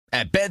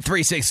At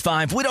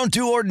Bet365, we don't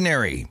do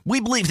ordinary. We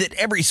believe that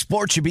every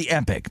sport should be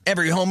epic.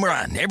 Every home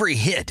run, every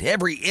hit,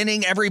 every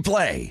inning, every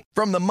play.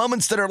 From the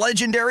moments that are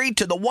legendary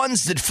to the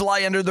ones that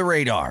fly under the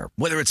radar.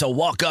 Whether it's a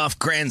walk-off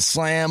grand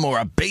slam or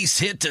a base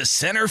hit to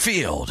center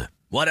field.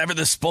 Whatever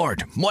the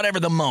sport, whatever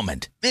the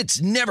moment.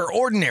 It's never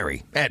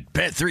ordinary at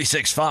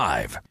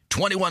Bet365.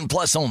 21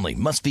 plus only.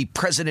 Must be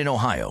present in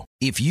Ohio.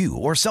 If you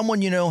or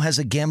someone you know has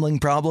a gambling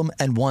problem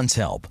and wants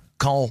help,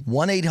 call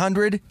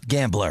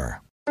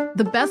 1-800-GAMBLER.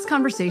 The best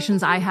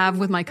conversations I have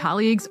with my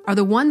colleagues are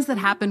the ones that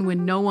happen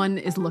when no one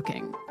is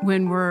looking,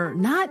 when we're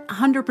not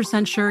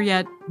 100% sure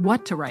yet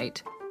what to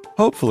write.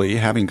 Hopefully,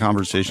 having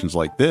conversations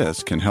like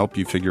this can help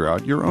you figure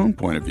out your own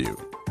point of view.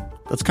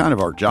 That's kind of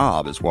our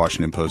job as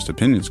Washington Post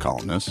opinions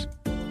columnists.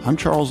 I'm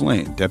Charles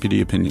Lane, Deputy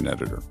Opinion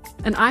Editor.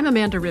 And I'm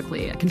Amanda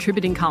Ripley, a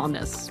contributing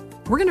columnist.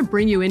 We're going to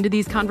bring you into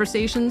these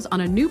conversations on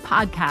a new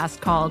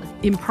podcast called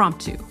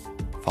Impromptu.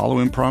 Follow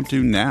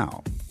Impromptu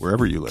now,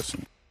 wherever you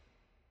listen.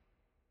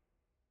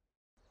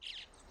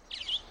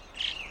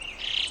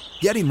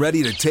 Getting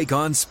ready to take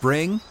on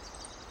spring?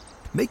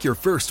 Make your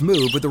first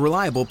move with the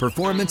reliable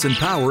performance and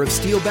power of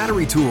Steel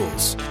battery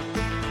tools.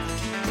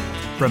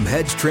 From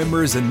hedge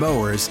trimmers and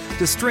mowers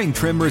to string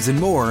trimmers and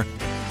more,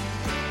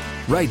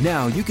 right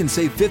now you can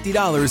save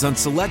 $50 on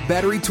select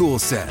battery tool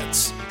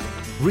sets.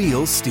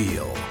 Real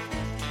Steel.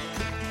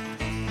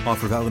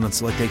 Offer valid on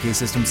select AK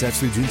system sets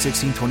through June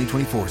 16,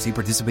 2024. See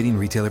participating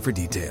retailer for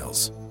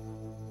details.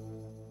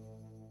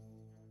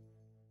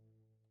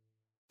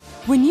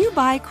 When you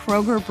buy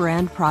Kroger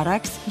brand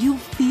products, you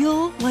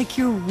feel like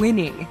you're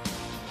winning.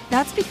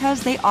 That's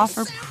because they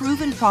offer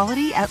proven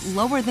quality at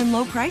lower than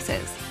low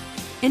prices.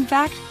 In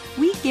fact,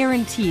 we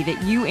guarantee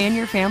that you and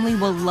your family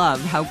will love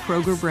how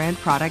Kroger brand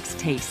products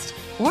taste,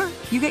 or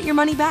you get your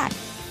money back.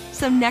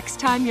 So next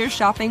time you're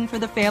shopping for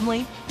the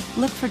family,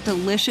 look for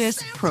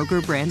delicious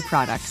Kroger brand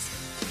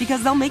products,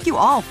 because they'll make you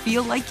all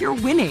feel like you're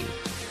winning.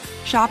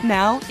 Shop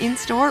now,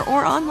 in-store,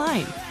 or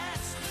online.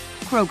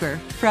 Kroger,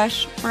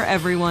 fresh for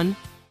everyone.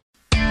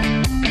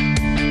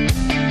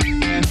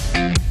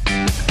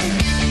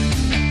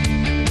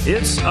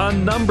 It's a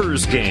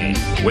numbers game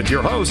with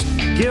your host,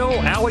 Gil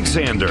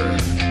Alexander.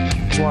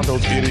 It's one of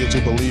those idiots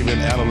who believe in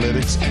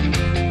analytics.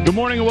 Good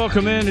morning and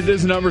welcome in. It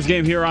is a numbers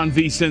game here on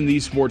VSiN, the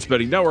Sports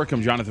Betting Network.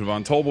 I'm Jonathan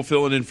Von Tobel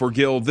filling in for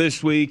Gil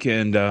this week,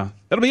 and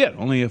that'll be it.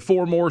 Only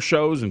 4 more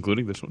shows,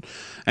 including this one.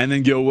 And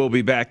then Gil will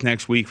be back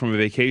next week from a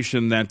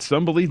vacation that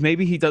some believe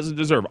maybe he doesn't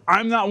deserve.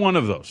 I'm not one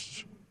of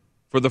those.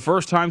 For the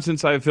first time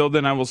since I have filled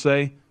in, I will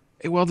say,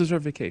 a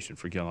well-deserved vacation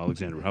for Gil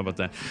Alexander. How about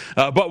that?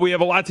 But we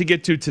have a lot to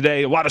get to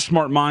today. A lot of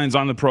smart minds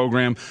on the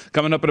program.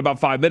 Coming up in about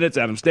 5 minutes,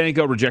 Adam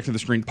Stanko, Rejecting the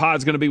Screen Pod,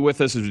 is going to be with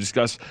us as we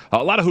discuss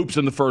a lot of hoops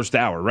in the first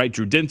hour, right?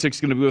 Drew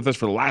Dinsick's going to be with us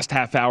for the last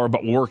half hour,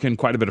 but we're working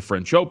quite a bit of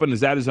French Open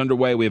as that is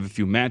underway. We have a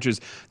few matches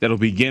that'll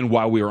begin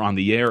while we are on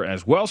the air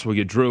as well, so we'll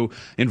get Drew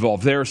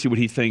involved there, see what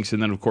he thinks,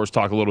 and then, of course,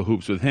 talk a little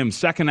hoops with him.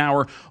 Second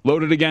hour,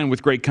 loaded again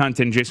with great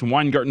content. Jason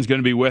Weingarten's going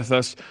to be with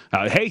us.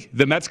 Hey,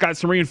 the Mets got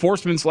some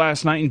reinforcements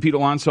last night, and Pete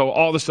Alonso,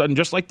 all of a sudden,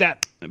 just like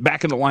that,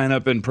 back in the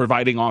lineup and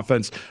providing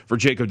offense for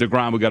Jacob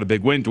deGrom. We got a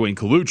big win. Dwayne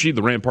Colucci,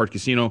 the Rampart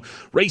Casino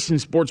Racing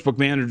Sportsbook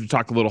manager, to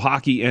talk a little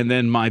hockey. And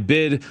then my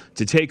bid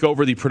to take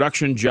over the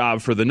production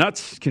job for the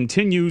Nuts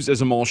continues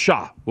as Amal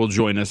Shah will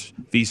join us,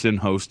 VSiN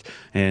host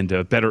and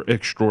better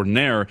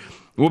extraordinaire.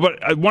 Well,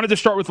 but I wanted to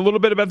start with a little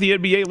bit about the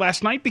NBA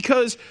last night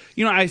because,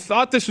 you know, I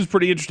thought this was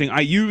pretty interesting. I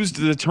used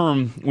the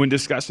term when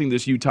discussing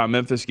this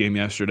Utah-Memphis game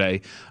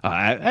yesterday.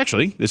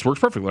 Actually, this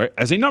works perfectly, right?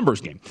 As a numbers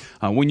game.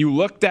 When you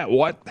looked at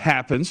what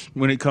happens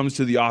when it comes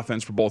to the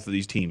offense for both of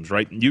these teams,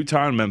 right?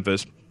 Utah and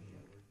Memphis.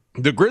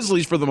 The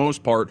Grizzlies, for the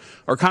most part,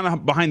 are kind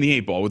of behind the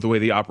 8 ball with the way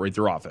they operate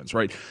their offense,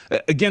 right?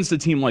 Against a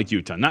team like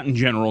Utah, not in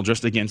general,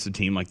 just against a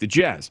team like the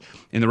Jazz.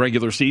 In the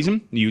regular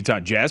season, the Utah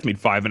Jazz made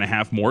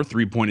 5.5 more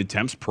three-point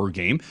attempts per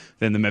game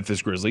than the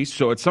Memphis Grizzlies.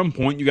 So at some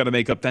point, you got to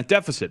make up that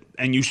deficit.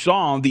 And you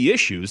saw the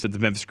issues that the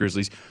Memphis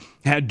Grizzlies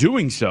had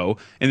doing so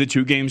in the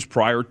 2 games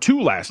prior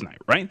to last night,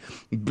 right?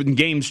 In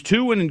games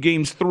 2 and in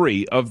games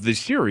 3 of the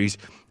series,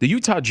 the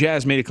Utah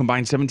Jazz made a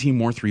combined 17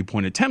 more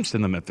three-point attempts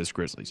than the Memphis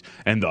Grizzlies.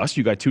 And thus,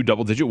 you got 2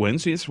 double-digit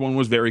wins. This one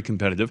was very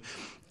competitive.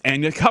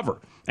 And a cover.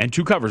 And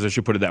 2 covers, I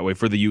should put it that way,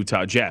 for the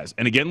Utah Jazz.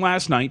 And again,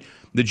 last night,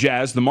 the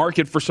Jazz, the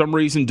market, for some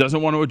reason,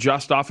 doesn't want to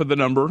adjust off of the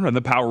number and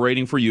the power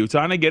rating for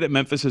Utah. And I get it.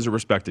 Memphis is a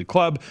respected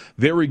club.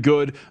 Very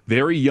good.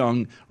 Very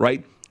young,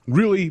 right?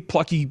 Really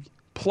plucky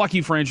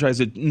franchise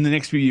that in the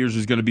next few years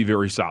is going to be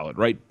very solid,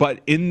 right?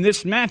 But in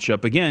this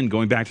matchup, again,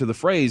 going back to the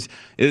phrase,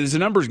 it is a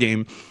numbers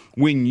game.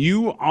 When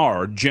you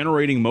are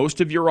generating most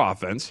of your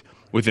offense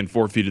within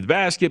 4 feet of the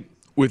basket,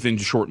 within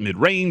short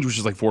mid-range, which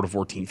is like 4 to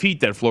 14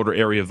 feet, that floater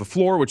area of the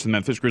floor, which the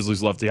Memphis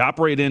Grizzlies love to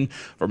operate in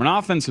from an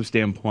offensive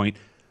standpoint,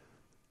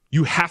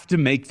 you have to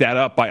make that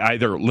up by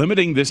either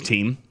limiting this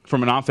team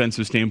from an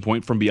offensive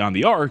standpoint from beyond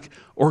the arc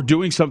or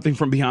doing something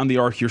from beyond the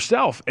arc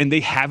yourself. And they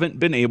haven't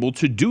been able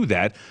to do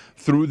that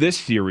through this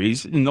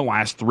series in the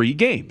last 3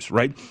 games,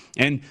 right?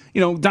 And,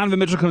 Donovan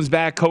Mitchell comes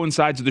back,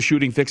 coincides with the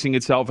shooting fixing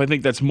itself. I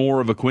think that's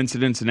more of a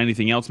coincidence than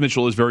anything else.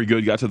 Mitchell is very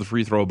good, got to the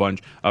free throw line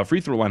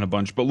a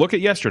bunch. But look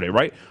at yesterday,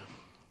 right?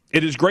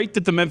 It is great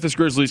that the Memphis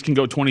Grizzlies can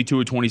go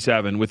 22 of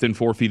 27 within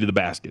 4 feet of the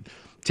basket,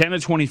 10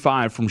 of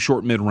 25 from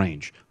short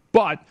mid-range.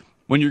 But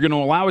when you're going to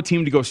allow a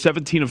team to go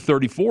 17 of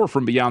 34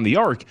 from beyond the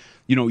arc,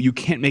 you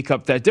can't make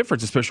up that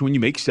difference, especially when you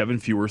make 7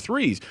 fewer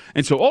threes.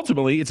 And so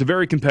ultimately, it's a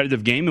very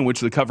competitive game in which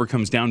the cover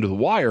comes down to the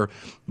wire.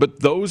 But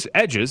those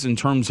edges in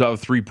terms of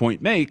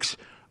three-point makes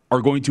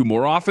are going to,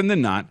 more often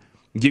than not,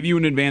 give you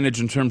an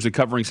advantage in terms of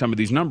covering some of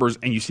these numbers.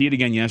 And you see it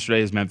again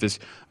yesterday as Memphis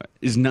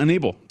is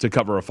unable to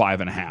cover a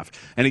 5.5.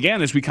 And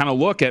again, as we kind of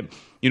look at,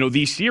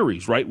 these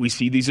series, right, we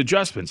see these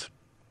adjustments.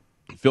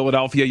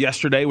 Philadelphia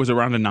yesterday was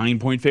around a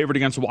 9-point favorite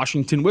against the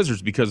Washington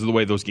Wizards because of the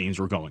way those games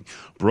were going.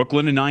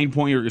 Brooklyn a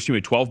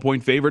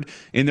 12-point favorite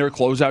in their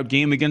closeout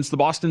game against the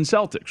Boston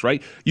Celtics,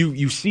 right?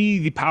 You see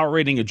the power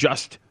rating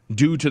adjust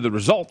due to the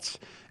results,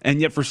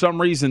 and yet for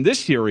some reason this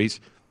series,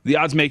 the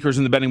odds makers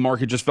in the betting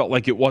market just felt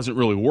like it wasn't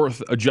really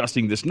worth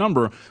adjusting this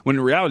number, when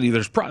in reality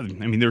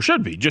there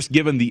should be, just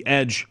given the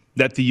edge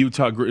that the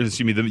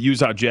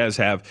Utah Jazz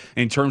have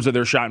in terms of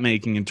their shot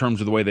making, in terms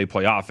of the way they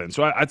play offense.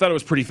 So I thought it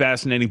was pretty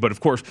fascinating, but of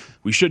course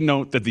we should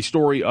note that the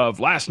story of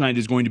last night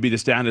is going to be the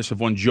status of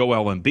one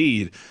Joel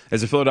Embiid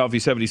as the Philadelphia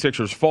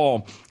 76ers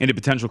fall in a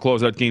potential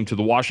closeout game to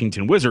the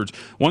Washington Wizards.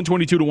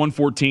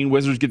 122-114,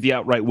 Wizards get the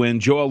outright win.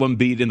 Joel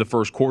Embiid in the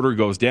first quarter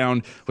goes down.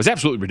 It was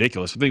absolutely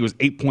ridiculous. I think it was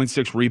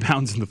 8.6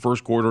 rebounds in the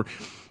first quarter,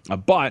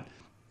 but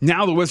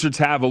now the Wizards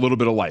have a little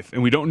bit of life,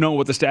 and we don't know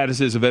what the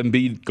status is of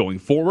Embiid going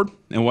forward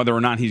and whether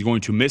or not he's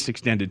going to miss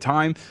extended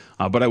time.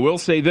 But I will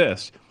say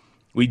this.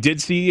 We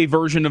did see a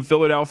version of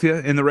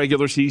Philadelphia in the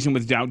regular season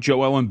without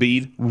Joel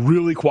Embiid.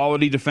 Really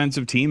quality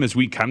defensive team, as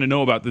we kind of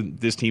know about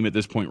this team at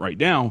this point right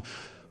now,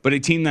 but a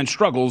team that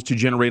struggles to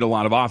generate a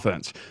lot of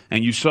offense.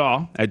 And you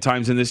saw at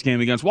times in this game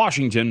against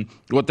Washington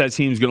what that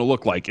team's going to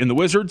look like. And the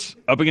Wizards,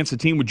 up against a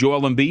team with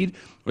Joel Embiid,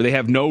 where they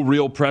have no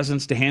real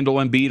presence to handle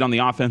Embiid on the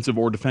offensive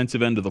or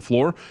defensive end of the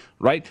floor,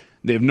 right?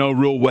 They have no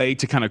real way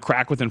to kind of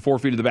crack within 4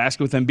 feet of the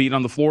basket with Embiid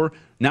on the floor.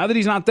 Now that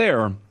he's not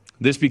there,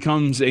 this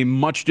becomes a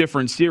much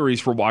different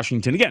series for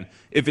Washington. Again,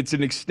 if it's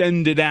an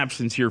extended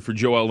absence here for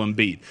Joel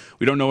Embiid,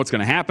 we don't know what's going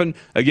to happen.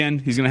 Again,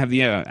 he's going to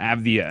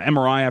have the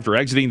MRI after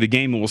exiting the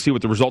game, and we'll see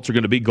what the results are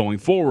going to be going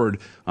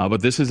forward.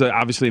 But this is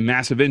obviously a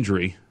massive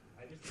injury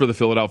for the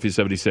Philadelphia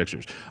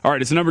 76ers. All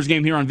right, it's a numbers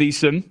game here on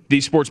VSiN,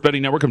 the Sports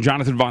Betting Network. I'm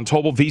Jonathan Von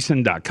Tobel,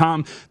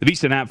 VSiN.com, the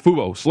VSiN app,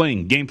 Fubo,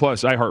 Sling, Game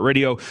Plus,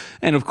 iHeartRadio,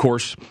 and of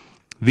course,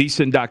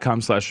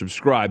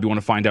 VSiN.com/subscribe. You want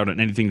to find out on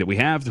anything that we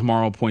have.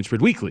 Tomorrow, Point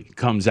Spread Weekly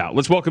comes out.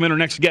 Let's welcome in our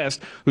next guest,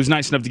 who's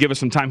nice enough to give us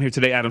some time here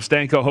today, Adam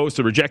Stanko, host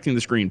of Rejecting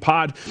the Screen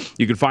pod.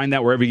 You can find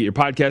that wherever you get your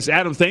podcasts.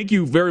 Adam, thank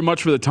you very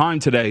much for the time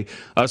today.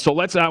 So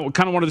let's kind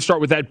of wanted to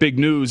start with that big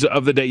news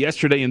of the day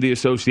yesterday in the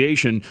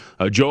association.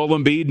 Joel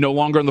Embiid no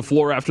longer on the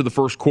floor after the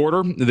first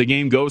quarter. The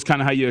game goes kind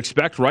of how you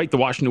expect, right? The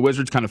Washington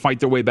Wizards kind of fight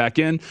their way back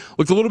in.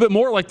 Looks a little bit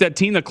more like that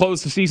team that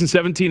closed the season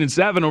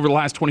 17-7 over the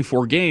last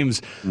 24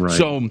 games. Right.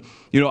 So,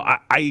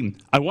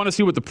 I want to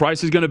see what the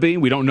price is going to be.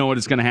 We don't know what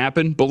it's going to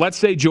happen. But let's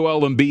say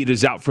Joel Embiid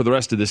is out for the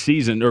rest of the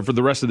season or for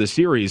the rest of the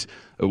series.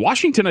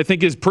 Washington, I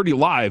think, is pretty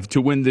live to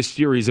win this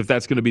series if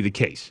that's going to be the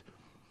case.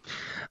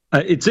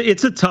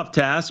 It's a tough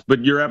task,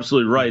 but you're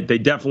absolutely right. They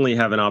definitely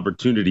have an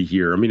opportunity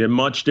here. I mean, a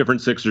much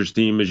different Sixers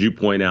team, as you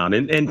point out.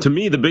 And to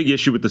me, the big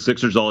issue with the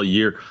Sixers all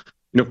year,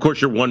 of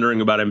course, you're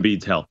wondering about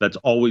Embiid's health. That's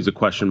always a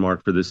question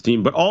mark for this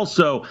team. But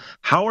also,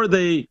 how are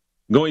they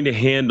going to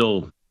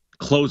handle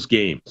close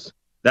games?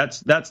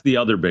 That's the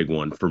other big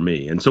one for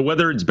me. And so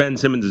whether it's Ben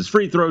Simmons'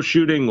 free throw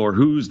shooting or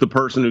who's the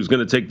person who's going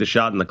to take the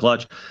shot in the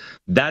clutch,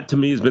 that to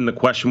me has been the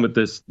question with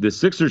this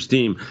Sixers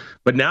team.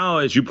 But now,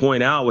 as you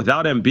point out,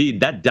 without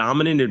Embiid, that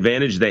dominant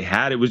advantage they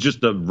had, it was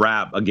just a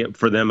wrap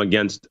for them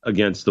against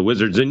the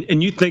Wizards.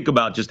 And you think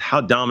about just how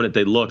dominant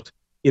they looked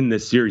in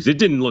this series. It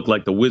didn't look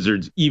like the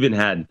Wizards even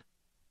had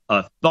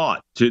a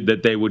thought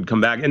that they would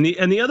come back. And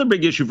the other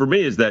big issue for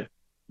me is that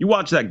you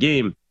watch that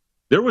game,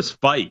 there was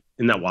fight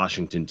in that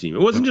Washington team.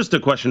 It wasn't just a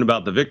question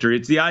about the victory.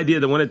 It's the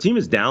idea that when a team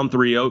is down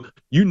 3-0,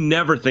 you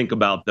never think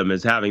about them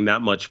as having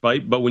that much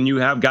fight. But when you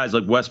have guys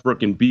like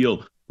Westbrook and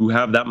Beal who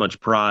have that much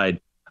pride,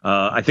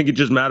 I think it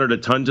just mattered a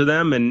ton to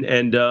them. And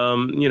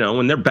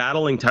when they're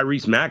battling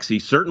Tyrese Maxey,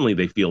 certainly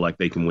they feel like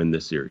they can win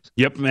this series.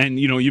 Yep, and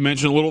you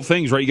mentioned little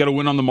things, right? You got to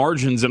win on the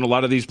margins in a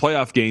lot of these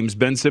playoff games.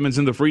 Ben Simmons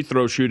in the free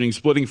throw shooting,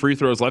 splitting free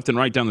throws left and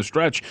right down the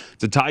stretch.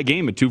 It's a tie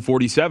game at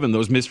 247.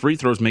 Those missed free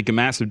throws make a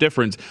massive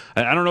difference.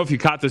 I don't know if you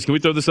caught this. Can we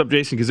throw this up,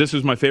 Jason? Because this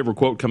was my favorite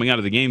quote coming out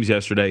of the games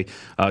yesterday.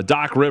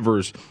 Doc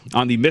Rivers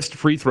on the missed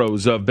free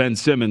throws of Ben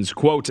Simmons,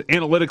 quote,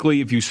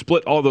 analytically, if you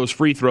split all those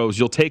free throws,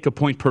 you'll take a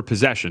point per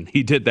possession.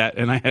 He did that,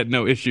 and I had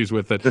no issues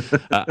with it.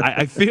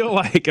 I feel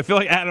like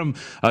Adam,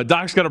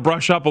 Doc's got to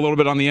brush up a little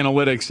bit on the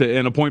analytics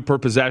and a point per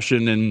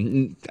possession,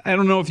 and I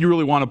don't know if you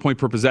really want a point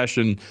per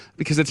possession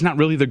because it's not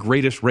really the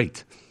greatest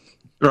rate.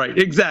 Right,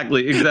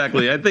 exactly.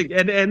 I think,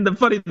 and the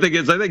funny thing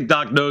is, I think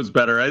Doc knows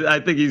better.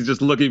 I think he's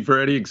just looking for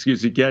any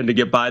excuse he can to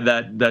get by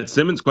that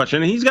Simmons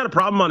question, and he's got a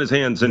problem on his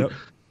hands.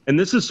 And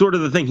this is sort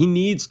of the thing. He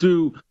needs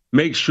to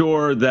make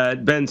sure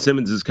that Ben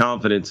Simmons'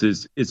 confidence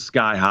is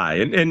sky high.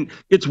 And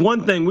it's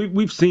one thing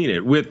we've seen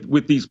it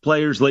with these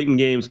players late in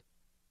games.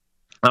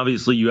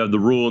 Obviously, you have the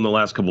rule in the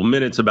last couple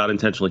minutes about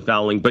intentionally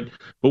fouling, but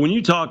when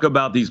you talk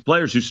about these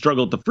players who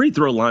struggle at the free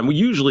throw line, we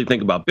usually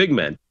think about big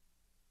men.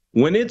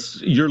 When it's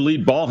your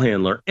lead ball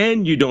handler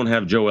and you don't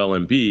have Joel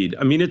Embiid,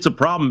 I mean, it's a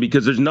problem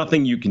because there's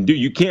nothing you can do.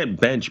 You can't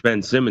bench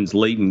Ben Simmons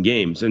late in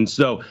games. And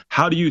so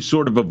how do you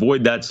sort of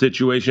avoid that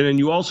situation? And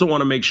you also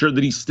want to make sure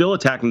that he's still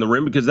attacking the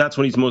rim because that's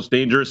when he's most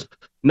dangerous,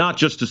 not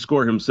just to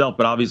score himself,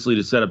 but obviously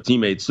to set up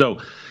teammates. So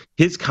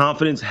his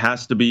confidence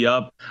has to be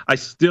up. I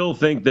still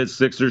think that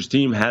Sixers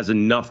team has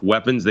enough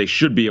weapons. They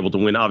should be able to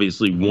win,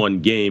 obviously, one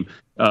game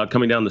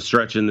coming down the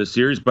stretch in this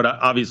series. But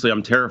obviously,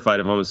 I'm terrified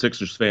if I'm a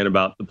Sixers fan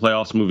about the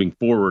playoffs moving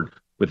forward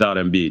without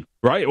Embiid.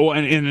 Right. Well,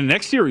 and in the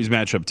next series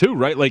matchup, too,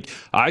 right? Like,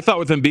 I thought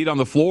with Embiid on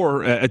the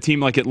floor, a team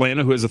like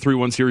Atlanta, who has a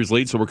 3-1 series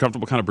lead, so we're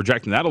comfortable kind of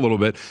projecting that a little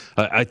bit.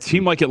 A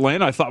team like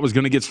Atlanta, I thought was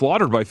going to get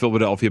slaughtered by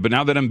Philadelphia, but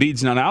now that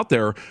Embiid's not out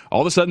there,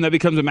 all of a sudden that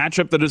becomes a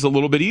matchup that is a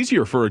little bit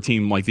easier for a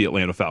team like the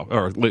Atlanta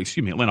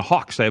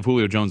Hawks. I have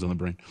Julio Jones on the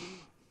brain.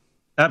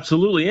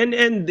 Absolutely.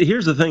 And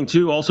here's the thing,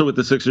 too, also with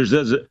the Sixers,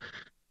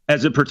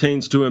 as it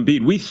pertains to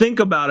Embiid. We think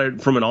about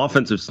it from an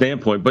offensive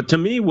standpoint, but to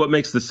me, what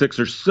makes the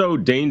Sixers so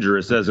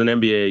dangerous as an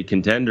NBA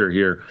contender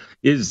here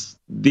is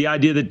the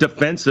idea that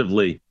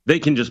defensively, they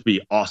can just be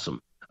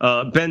awesome.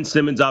 Ben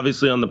Simmons,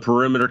 obviously, on the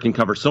perimeter can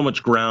cover so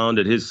much ground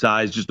at his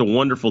size, just a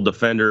wonderful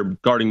defender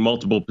guarding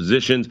multiple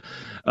positions.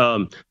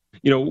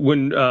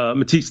 When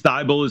Matisse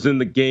Thybulle is in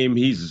the game,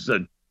 he's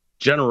a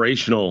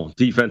generational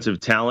defensive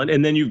talent,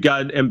 and then you've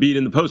got Embiid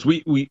in the post,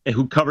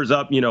 who covers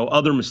up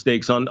other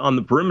mistakes on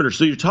the perimeter.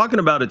 So you're talking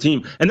about a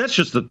team, and that's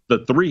just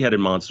the three-headed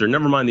monster.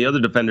 Never mind the other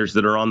defenders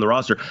that are on the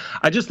roster.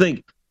 I just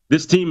think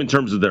this team, in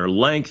terms of their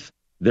length,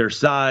 their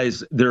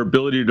size, their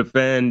ability to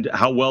defend,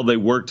 how well they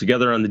work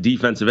together on the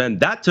defensive end,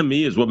 that to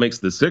me is what makes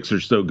the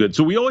Sixers so good.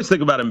 So we always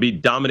think about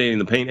Embiid dominating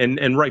the paint,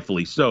 and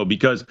rightfully so,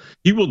 because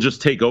he will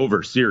just take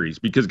over series,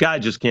 because guy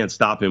just can't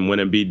stop him when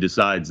Embiid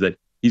decides that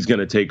he's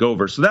going to take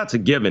over. So that's a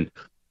given.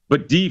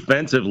 But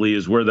defensively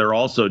is where they're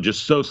also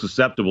just so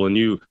susceptible. And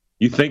you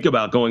think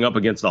about going up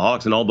against the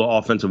Hawks and all the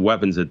offensive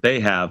weapons that they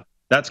have,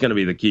 that's going to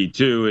be the key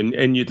too.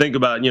 And you think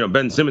about,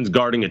 Ben Simmons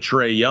guarding a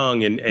Trae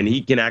Young, and he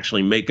can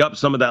actually make up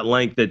some of that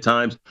length at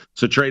times.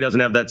 So Trae doesn't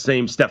have that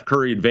same Steph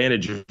Curry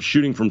advantage of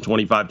shooting from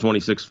 25,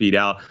 26 feet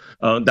out.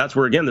 That's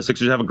where, again, the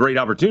Sixers have a great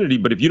opportunity.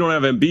 But if you don't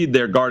have Embiid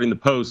there guarding the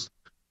post,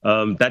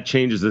 that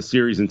changes the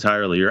series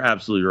entirely. You're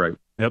absolutely right.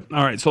 Yep.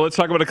 All right, so let's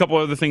talk about a couple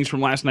other things from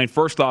last night.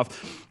 First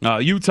off,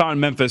 Utah and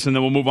Memphis, and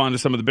then we'll move on to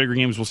some of the bigger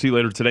games we'll see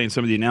later today and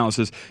some of the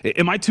analysis.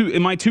 Am I too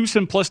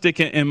simplistic?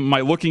 Am I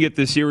looking at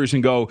this series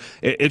and go,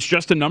 it's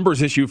just a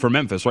numbers issue for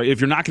Memphis, right?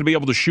 If you're not going to be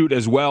able to shoot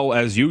as well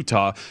as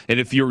Utah, and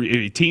if you're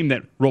a team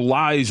that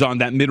relies on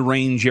that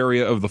mid-range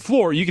area of the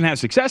floor, you can have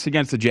success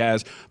against the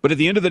Jazz, but at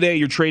the end of the day,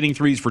 you're trading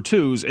threes for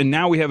twos, and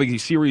now we have a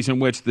series in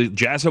which the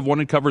Jazz have won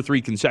and covered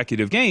 3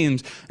 consecutive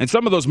games, and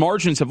some of those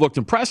margins have looked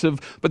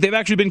impressive, but they've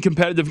actually been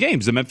competitive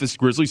games. The Memphis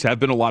Grizzlies have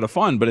been a lot of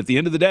fun, but at the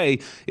end of the day,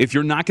 if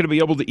you're not going to be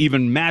able to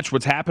even match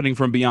what's happening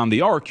from beyond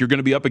the arc, you're going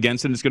to be up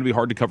against it, and it's going to be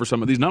hard to cover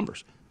some of these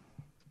numbers.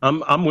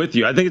 I'm with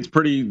you. I think it's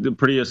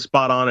pretty a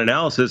spot-on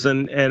analysis,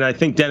 and I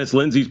think Dennis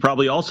Lindsey's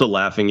probably also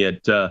laughing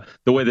at the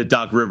way that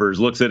Doc Rivers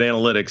looks at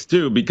analytics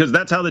too, because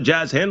that's how the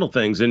Jazz handle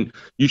things. And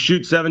you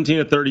shoot 17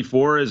 of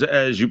 34,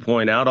 as you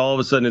point out, all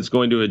of a sudden it's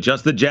going to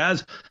adjust. The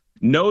Jazz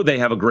know they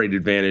have a great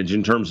advantage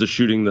in terms of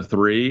shooting the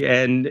three.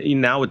 And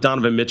now with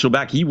Donovan Mitchell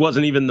back, he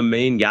wasn't even the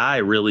main guy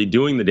really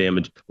doing the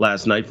damage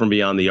last night from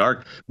beyond the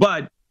arc.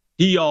 But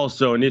he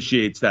also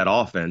initiates that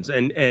offense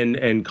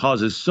and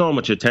causes so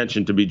much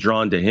attention to be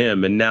drawn to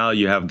him. And now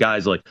you have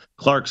guys like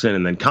Clarkson,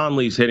 and then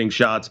Conley's hitting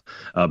shots,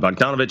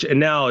 Bogdanovich, and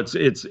now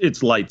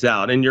it's lights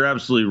out. And you're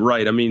absolutely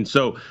right. I mean,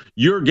 so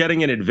you're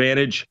getting an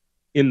advantage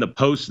in the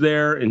post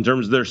there in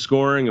terms of their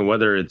scoring, and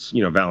whether it's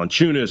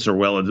Valanciunas or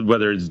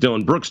whether it's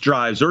Dylan Brooks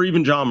drives or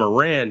even John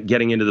Morant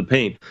getting into the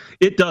paint,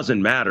 it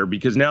doesn't matter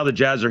because now the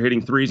Jazz are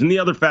hitting threes. And the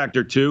other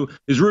factor too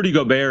is Rudy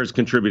Gobert is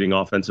contributing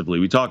offensively.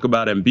 We talk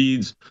about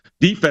Embiid's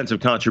defensive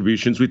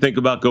contributions. We think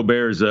about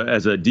Gobert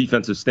as a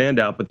defensive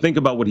standout, but think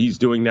about what he's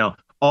doing now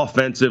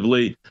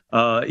offensively.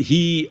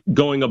 He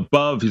going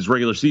above his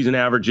regular season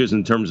averages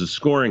in terms of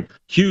scoring,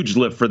 huge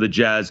lift for the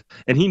Jazz.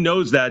 And he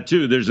knows that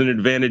too. There's an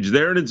advantage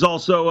there. And it's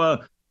also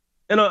a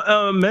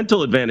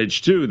mental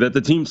advantage too, that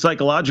the team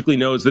psychologically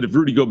knows that if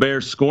Rudy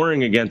Gobert's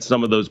scoring against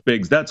some of those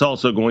bigs, that's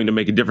also going to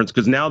make a difference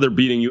because now they're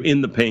beating you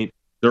in the paint.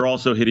 They're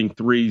also hitting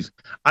threes.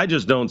 I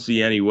just don't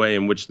see any way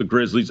in which the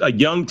Grizzlies, a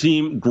young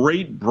team,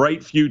 great,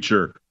 bright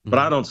future, but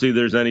I don't see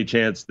there's any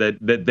chance that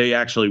they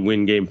actually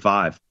win Game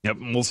 5. Yep,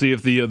 and we'll see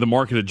if the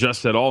market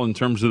adjusts at all in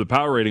terms of the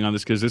power rating on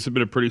this, because this has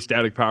been a pretty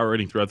static power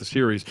rating throughout the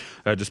series,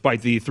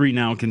 despite the 3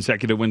 now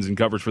consecutive wins and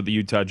covers for the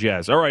Utah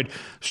Jazz. All right,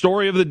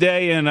 story of the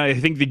day, and I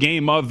think the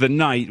game of the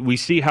night. We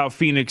see how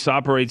Phoenix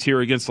operates here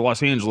against the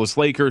Los Angeles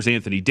Lakers.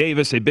 Anthony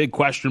Davis, a big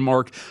question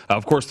mark.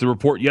 Of course, the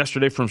report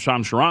yesterday from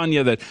Shams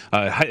Charania that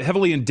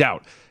heavily in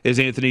doubt is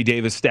Anthony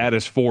Davis'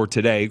 status for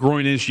today.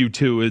 Groin issue,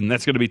 too, and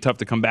that's going to be tough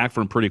to come back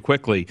from pretty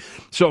quickly.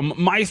 So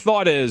my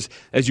thought is,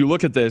 as you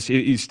look at this,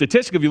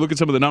 statistically, if you look at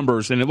some of the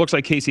numbers, and it looks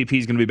like KCP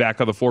is going to be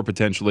back on the floor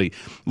potentially.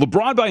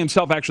 LeBron by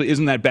himself actually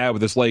isn't that bad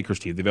with this Lakers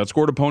team. They've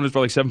outscored opponents by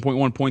like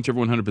 7.1 points every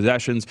 100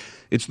 possessions.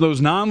 It's those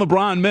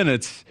non-LeBron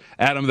minutes,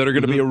 Adam, that are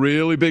going to be a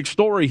really big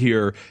story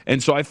here.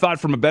 And so I thought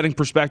from a betting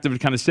perspective to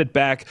kind of sit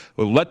back,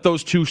 let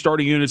those 2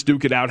 starting units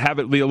duke it out, have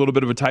it be a little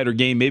bit of a tighter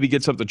game, maybe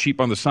get something cheap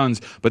on the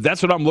Suns. But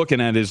that's what I'm looking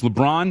at is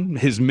LeBron,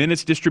 his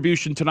minutes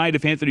distribution tonight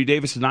if Anthony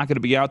Davis is not going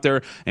to be out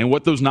there, and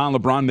what those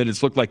non-LeBron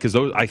minutes look like, because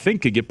those, I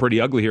think, could get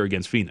pretty ugly here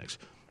against Phoenix.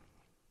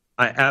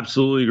 I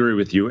absolutely agree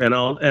with you. And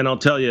I'll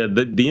tell you,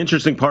 the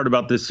interesting part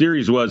about this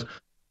series was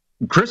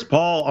Chris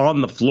Paul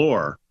on the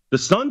floor. The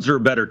Suns are a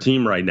better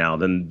team right now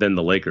than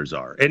the Lakers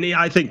are. And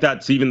I think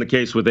that's even the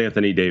case with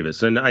Anthony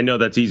Davis. And I know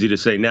that's easy to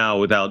say now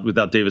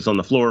without Davis on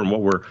the floor and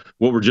what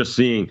we're just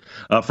seeing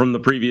from the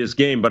previous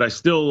game, but I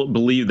still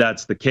believe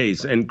that's the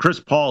case. And Chris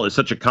Paul is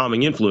such a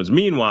calming influence.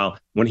 Meanwhile,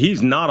 when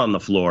he's not on the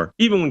floor,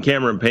 even when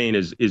Cameron Payne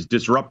is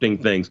disrupting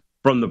things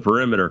from the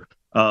perimeter,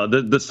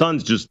 the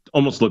Suns just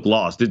almost look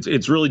lost.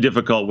 It's really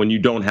difficult when you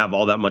don't have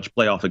all that much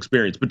playoff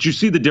experience. But you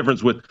see the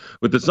difference with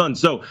the Suns.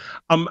 So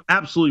I'm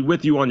absolutely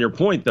with you on your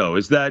point, though,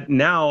 is that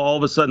now all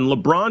of a sudden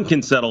LeBron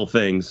can settle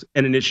things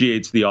and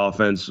initiates the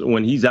offense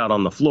when he's out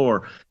on the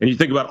floor. And you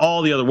think about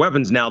all the other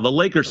weapons now. The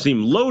Lakers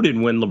seem loaded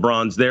when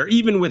LeBron's there,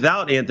 even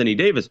without Anthony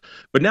Davis.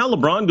 But now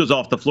LeBron goes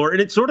off the floor,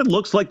 and it sort of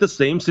looks like the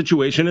same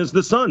situation as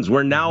the Suns,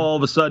 where now all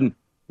of a sudden,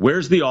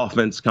 where's the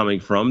offense coming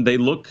from? They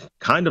look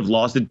kind of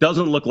lost. It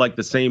doesn't look like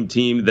the same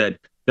team that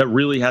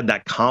really had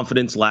that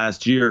confidence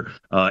last year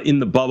in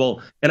the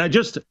bubble. And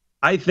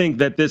I think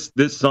that this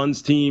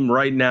Suns team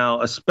right now,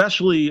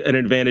 especially an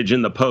advantage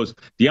in the post,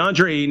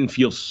 DeAndre Ayton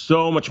feels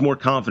so much more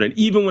confident,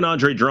 even when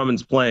Andre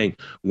Drummond's playing,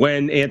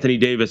 when Anthony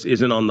Davis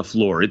isn't on the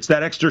floor. It's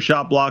that extra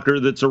shot blocker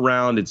that's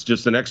around. It's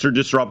just an extra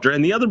disruptor.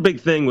 And the other big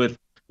thing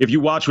if you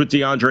watch with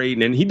DeAndre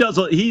Ayton, and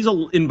he's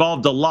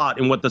involved a lot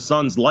in what the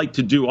Suns like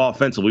to do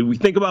offensively. We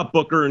think about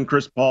Booker and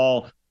Chris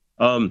Paul,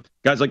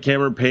 guys like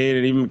Cameron Payne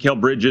and even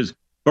Mikal Bridges,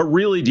 but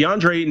really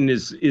DeAndre Ayton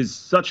is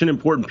such an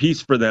important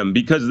piece for them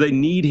because they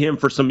need him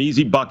for some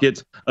easy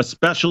buckets,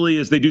 especially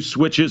as they do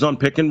switches on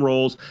pick and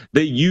rolls.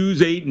 They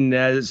use Ayton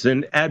as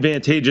an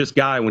advantageous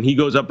guy when he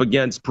goes up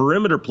against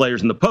perimeter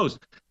players in the post,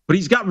 but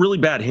he's got really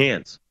bad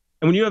hands.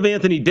 And when you have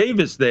Anthony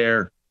Davis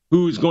there,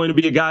 who's going to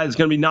be a guy that's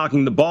going to be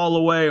knocking the ball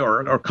away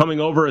or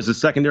coming over as a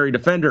secondary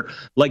defender,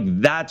 like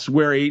that's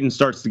where Ayton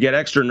starts to get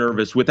extra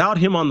nervous. Without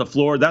him on the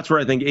floor, that's where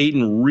I think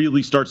Ayton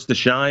really starts to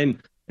shine.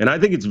 And I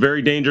think it's a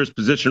very dangerous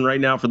position right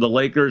now for the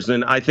Lakers.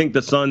 And I think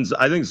the Suns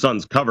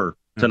cover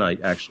tonight,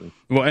 actually.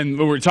 Well, and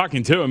we're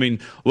talking, too. I mean,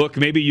 look,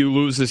 maybe you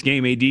lose this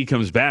game, AD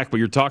comes back, but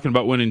you're talking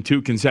about winning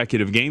 2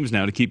 consecutive games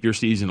now to keep your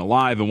season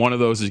alive, and one of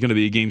those is going to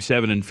be a Game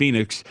 7 in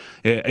Phoenix,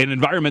 an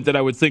environment that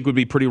I would think would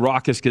be pretty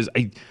raucous because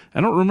I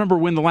don't remember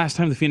when the last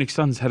time the Phoenix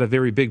Suns had a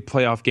very big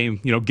playoff game,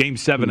 Game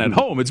 7 at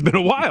home. It's been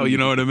a while, you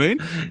know what I mean?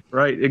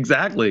 Right,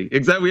 exactly.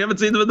 We haven't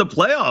seen them in the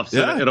playoffs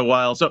in a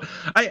while. So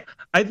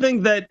I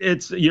think that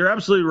you're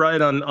absolutely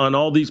right on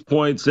all these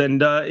points.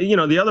 And,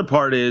 the other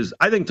part is,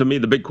 I think to me,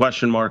 the big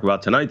question mark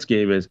about tonight's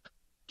game is,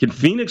 can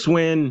Phoenix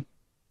win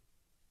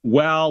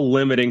while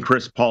limiting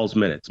Chris Paul's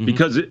minutes?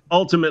 Because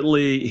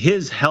ultimately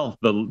his health,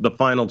 the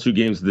final 2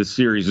 games of this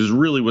series, is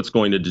really what's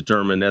going to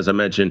determine, as I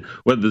mentioned,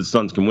 whether the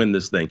Suns can win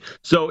this thing.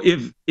 So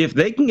if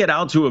they can get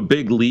out to a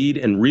big lead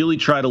and really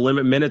try to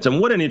limit minutes, and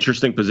what an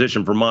interesting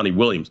position for Monty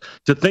Williams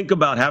to think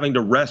about having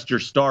to rest your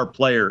star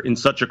player in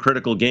such a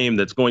critical game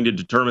that's going to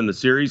determine the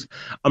series.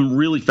 I'm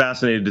really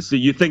fascinated to see.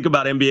 You think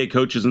about NBA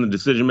coaches and the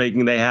decision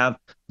making they have.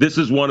 This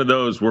is one of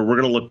those where we're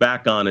going to look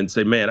back on and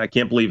say, man, I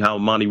can't believe how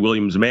Monty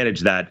Williams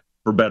managed that,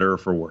 for better or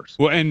for worse.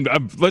 Well, and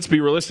let's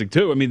be realistic,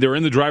 too. I mean, they're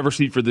in the driver's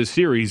seat for this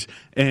series,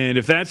 and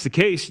if that's the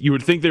case, you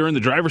would think they're in the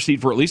driver's seat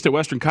for at least a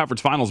Western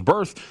Conference Finals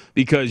berth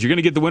because you're going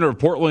to get the winner of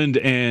Portland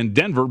and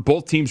Denver.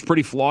 Both teams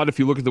pretty flawed if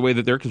you look at the way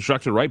that they're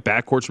constructed, right?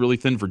 Backcourt's really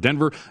thin for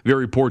Denver,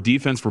 very poor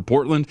defense for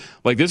Portland.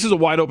 Like, this is a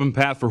wide-open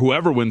path for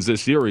whoever wins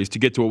this series to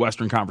get to a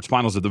Western Conference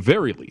Finals at the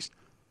very least.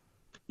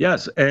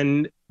 Yes,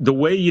 and the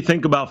way you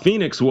think about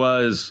Phoenix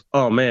was,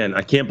 oh, man,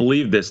 I can't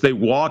believe this. They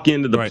walk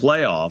into the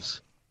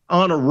playoffs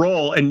on a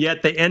roll, and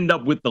yet they end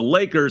up with the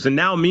Lakers. And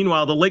now,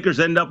 meanwhile, the Lakers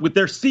end up with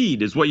their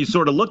seed, is what you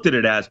sort of looked at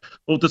it as.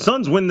 Well, if the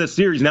Suns win this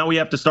series, now we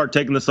have to start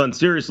taking the Suns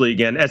seriously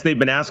again, as they've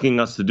been asking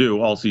us to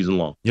do all season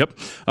long. Yep.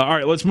 All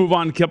right, let's move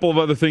on. A couple of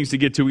other things to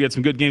get to. We got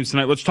some good games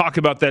tonight. Let's talk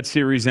about that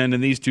series end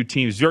and these two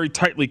teams. Very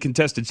tightly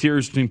contested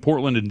series between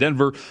Portland and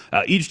Denver.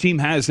 Each team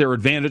has their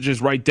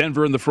advantages, right?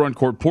 Denver in the front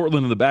court,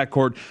 Portland in the back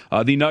court.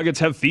 The Nuggets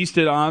have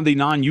feasted on the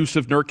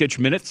non-Jusuf Nurkic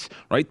minutes,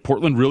 right?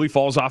 Portland really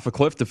falls off a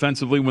cliff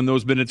defensively when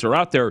those minutes are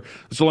out there.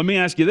 So let me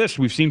ask you this.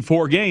 We've seen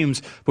 4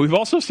 games, but we've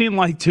also seen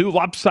like 2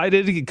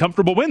 lopsided,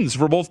 comfortable wins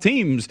for both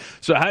teams.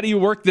 So how do you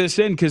work this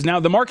in? Because now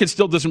the market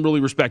still doesn't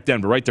really respect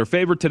Denver, right? They're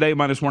favored today,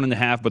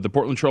 -1.5, but the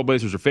Portland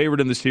Trailblazers are favored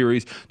in the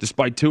series,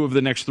 despite 2 of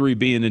the next 3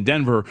 being in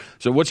Denver.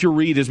 So what's your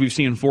read as we've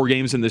seen 4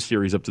 games in this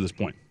series up to this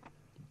point?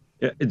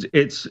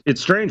 It's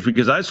strange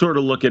because I sort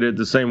of look at it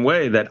the same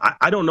way, that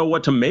I don't know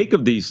what to make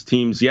of these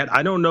teams yet.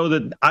 I don't know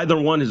that either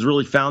one has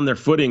really found their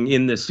footing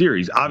in this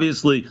series.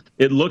 Obviously,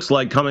 it looks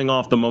like coming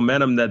off the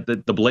momentum that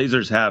the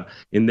Blazers have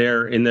in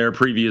their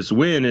previous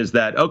win is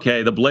that,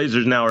 okay, the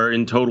Blazers now are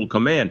in total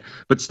command.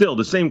 But still,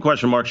 the same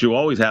question marks you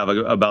always have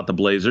about the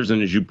Blazers,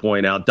 and as you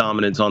point out,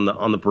 dominance on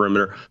the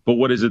perimeter. But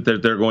what is it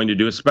that they're going to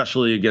do,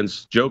 especially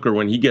against Joker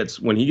when he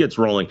gets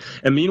rolling?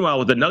 And meanwhile,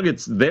 with the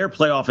Nuggets, their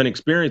playoff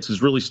inexperience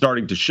is really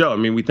starting to show. I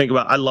mean, we think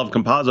about, I love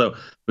Campazzo,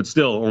 but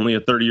still only a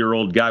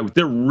 30-year-old guy.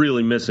 They're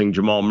really missing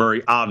Jamal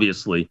Murray,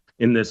 obviously,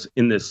 in this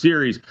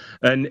series.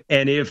 And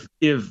if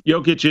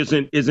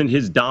Jokic isn't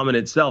his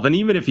dominant self, and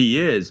even if he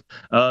is,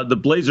 the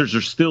Blazers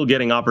are still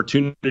getting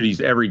opportunities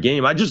every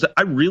game. I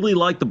really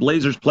like the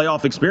Blazers'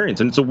 playoff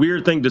experience, and it's a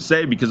weird thing to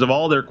say because of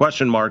all their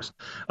question marks.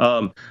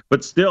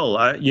 But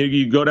still,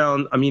 you go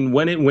down. I mean,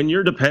 when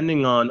you're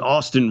depending on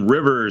Austin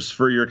Rivers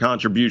for your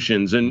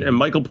contributions and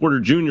Michael Porter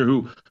Jr.,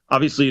 who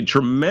obviously a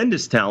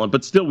tremendous talent,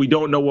 but still we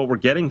don't know what we're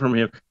getting from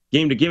him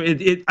game to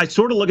game. I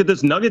sort of look at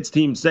this Nuggets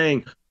team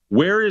saying,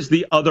 where is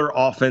the other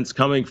offense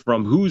coming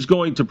from? Who's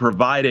going to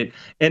provide it?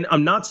 And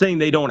I'm not saying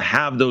they don't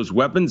have those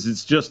weapons.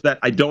 It's just that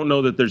I don't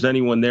know that there's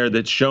anyone there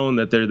that's shown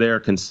that they're there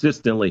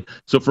consistently.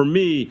 So for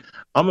me,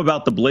 I'm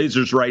about the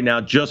Blazers right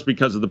now just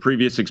because of the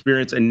previous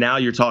experience. And now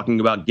you're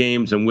talking about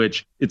games in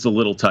which it's a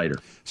little tighter.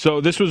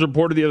 So this was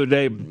reported the other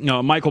day.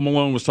 Michael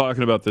Malone was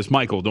talking about this.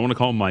 Michael, don't want to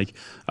call him Mike.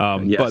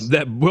 Yes. But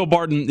that Will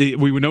Barton,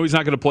 we know he's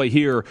not going to play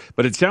here,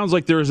 but it sounds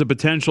like there is a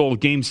potential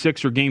Game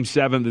 6 or Game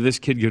 7 that this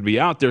kid could be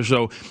out there.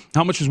 So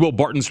how much is Will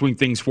Barton swing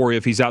things for you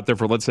if he's out there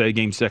for, let's say, a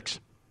Game 6?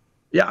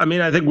 Yeah, I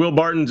mean, I think Will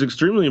Barton's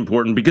extremely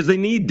important because they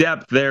need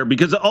depth there.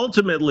 Because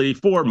ultimately,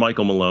 for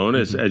Michael Malone,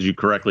 as you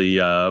correctly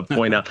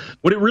point out,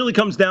 what it really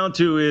comes down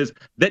to is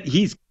that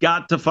he's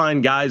got to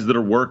find guys that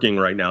are working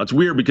right now. It's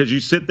weird because you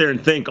sit there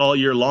and think all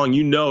year long,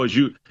 as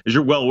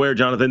you're well aware,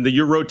 Jonathan, that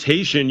your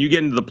rotation, you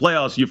get into the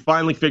playoffs, you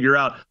finally figure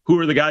out who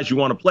are the guys you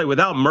want to play.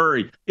 Without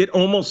Murray, it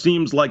almost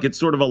seems like it's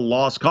sort of a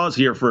lost cause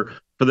here for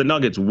the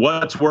Nuggets.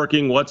 What's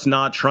working, what's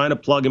not, trying to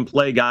plug and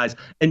play guys.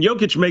 And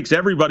Jokic makes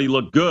everybody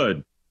look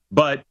good.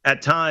 But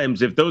at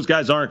times, if those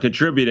guys aren't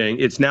contributing,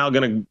 it's now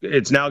going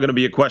to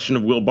be a question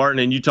of Will Barton.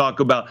 And you talk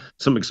about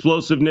some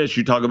explosiveness,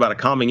 you talk about a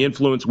calming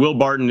influence. Will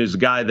Barton is a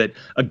guy that,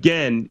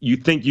 again, you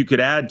think you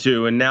could add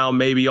to, and now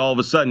maybe all of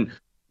a sudden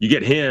you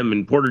get him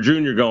and Porter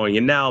Jr. going,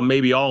 and now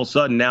maybe all of a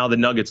sudden now the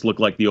Nuggets look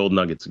like the old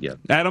Nuggets again.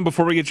 Adam,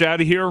 before we get you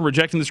out of here,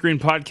 Rejecting the Screen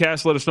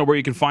podcast, let us know where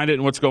you can find it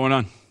and what's going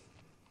on.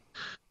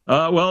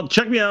 Well,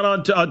 check me out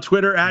on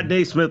Twitter at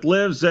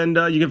NaismithLives,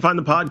 and you can find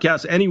the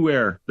podcast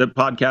anywhere that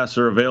podcasts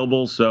are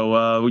available.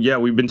 So,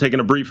 we've been taking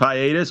a brief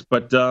hiatus,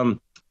 but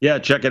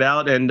check it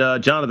out. And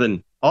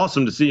Jonathan,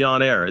 awesome to see you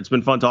on air. It's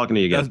been fun talking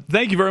to you again.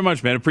 Thank you very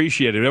much, man.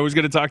 Appreciate it. Always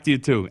good to talk to you,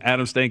 too.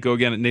 Adam Stanko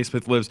again at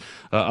Naismith Lives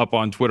up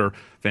on Twitter.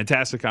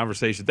 Fantastic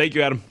conversation. Thank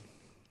you, Adam.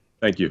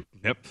 Thank you.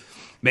 Yep.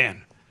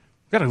 Man,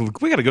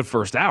 we got a good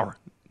first hour.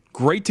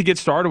 Great to get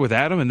started with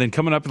Adam, and then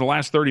coming up in the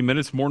last 30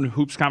 minutes, more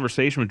Hoops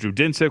conversation with Drew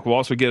Dinsick. We'll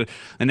also get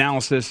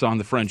analysis on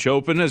the French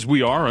Open, as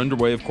we are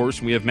underway, of course,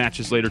 and we have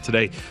matches later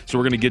today. So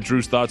we're going to get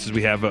Drew's thoughts as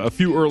we have a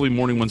few early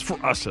morning ones,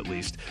 for us at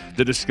least,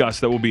 to discuss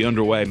that will be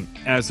underway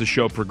as the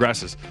show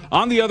progresses.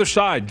 On the other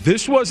side,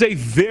 this was a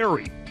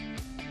very,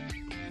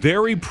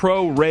 very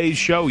pro-Rays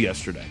show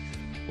yesterday.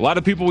 A lot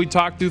of people we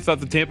talked to thought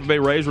the Tampa Bay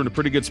Rays were in a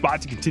pretty good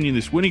spot to continue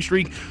this winning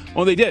streak.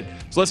 Well, they did.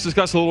 So let's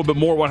discuss a little bit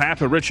more what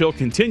happened. Rich Hill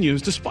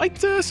continues, despite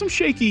some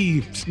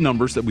shaky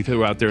numbers that we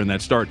threw out there in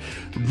that start.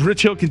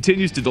 Rich Hill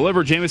continues to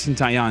deliver. Jameson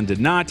Taillon did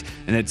not,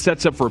 and it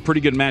sets up for a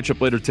pretty good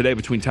matchup later today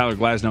between Tyler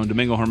Glasnow and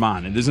Domingo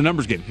Germán. It is a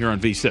numbers game here on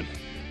VSiN.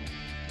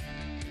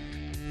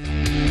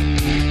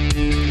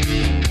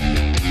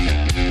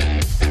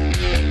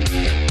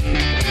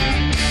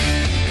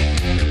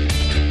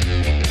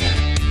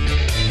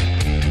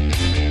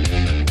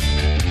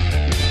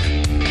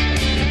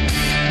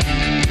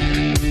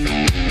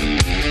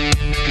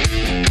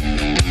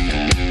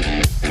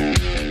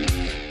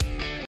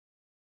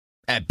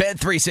 At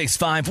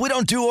Bet365, we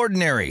don't do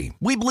ordinary.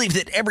 We believe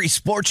that every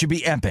sport should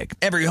be epic.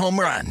 Every home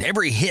run,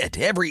 every hit,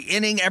 every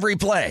inning, every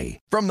play.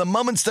 From the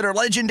moments that are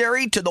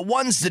legendary to the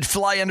ones that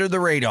fly under the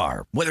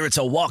radar. Whether it's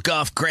a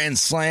walk-off grand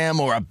slam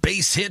or a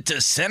base hit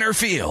to center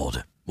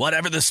field.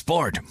 Whatever the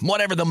sport,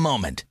 whatever the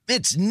moment.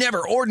 It's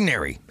never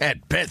ordinary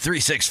at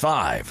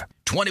Bet365.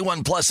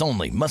 21 plus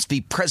only. Must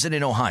be present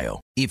in Ohio.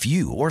 If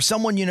you or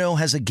someone you know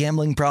has a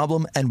gambling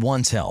problem and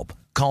wants help,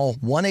 call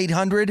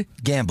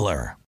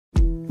 1-800-GAMBLER.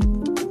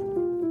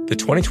 The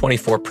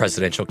 2024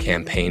 presidential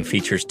campaign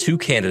features two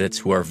candidates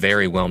who are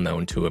very well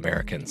known to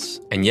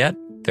Americans. And yet,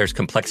 there's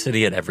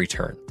complexity at every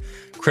turn.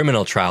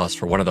 Criminal trials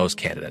for one of those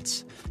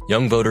candidates.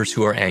 Young voters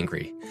who are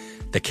angry.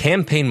 The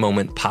Campaign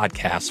Moment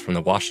podcast from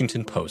the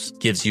Washington Post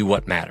gives you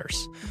what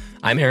matters.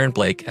 I'm Aaron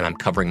Blake, and I'm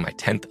covering my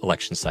 10th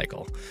election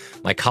cycle.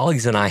 My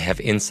colleagues and I have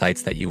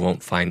insights that you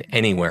won't find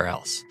anywhere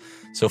else.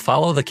 So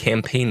follow The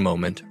Campaign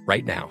Moment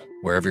right now,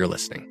 wherever you're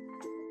listening.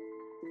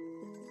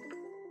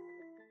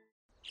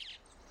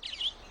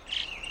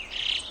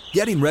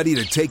 Getting ready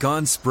to take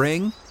on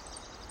spring?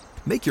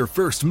 Make your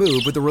first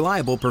move with the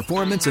reliable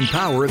performance and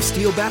power of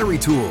Steel battery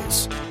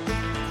tools.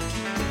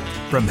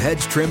 From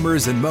hedge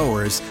trimmers and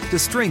mowers to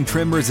string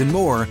trimmers and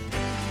more,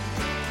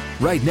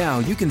 right now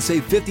you can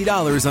save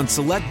 $50 on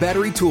select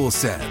battery tool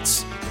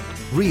sets.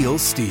 Real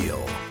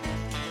Steel.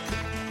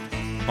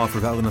 Offer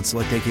valid on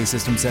select AK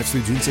system sets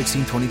through June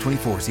 16,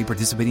 2024. See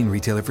participating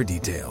retailer for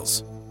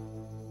details.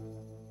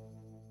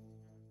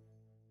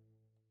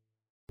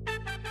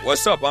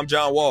 What's up? I'm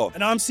John Wall.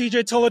 And I'm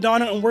CJ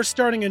Toledano, and we're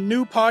starting a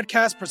new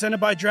podcast presented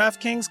by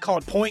DraftKings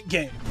called Point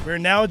Game. We're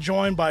now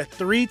joined by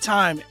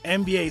three-time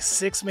NBA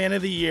Sixth Man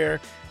of the Year,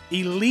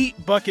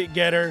 elite bucket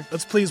getter.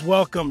 Let's please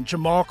welcome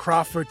Jamal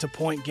Crawford to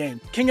Point Game.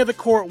 King of the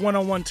Court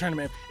one-on-one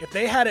tournament. If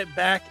they had it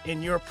back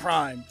in your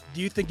prime,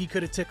 do you think you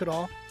could have took it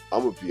all?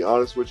 I'm going to be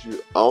honest with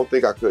you. I don't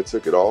think I could have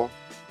took it all,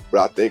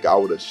 but I think I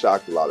would have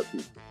shocked a lot of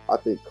people. I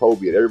think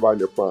Kobe and everybody in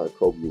their prime,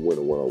 Kobe would win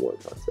a one-on-one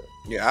contest.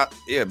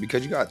 Yeah,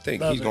 because you got to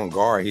think, he's going to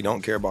guard. He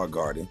don't care about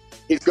guarding.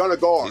 He's going to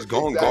guard. He's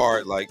going to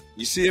guard. Like,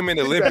 you see him in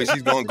the Olympics,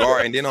 he's going to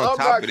guard. And then on top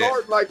of that. I'm not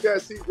guarding like that,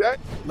 CJ.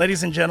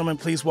 Ladies and gentlemen,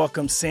 please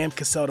welcome Sam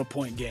Cassell to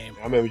Point Game.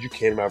 I remember you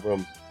came out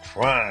from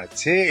prime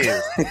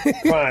 10.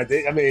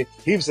 I mean,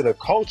 he was in a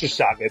culture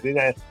shock. And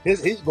then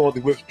he's going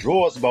through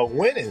withdrawals about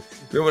winning.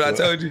 Remember what I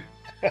told you?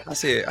 I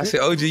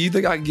said, OG, you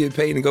think I can get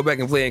paid and go back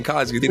and play in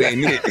college because it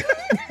ain't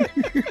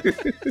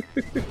it?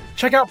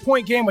 Check out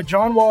Point Game with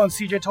John Wall and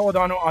CJ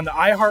Toledano on the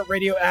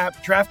iHeartRadio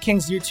app,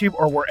 DraftKings YouTube,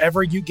 or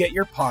wherever you get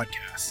your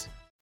podcasts.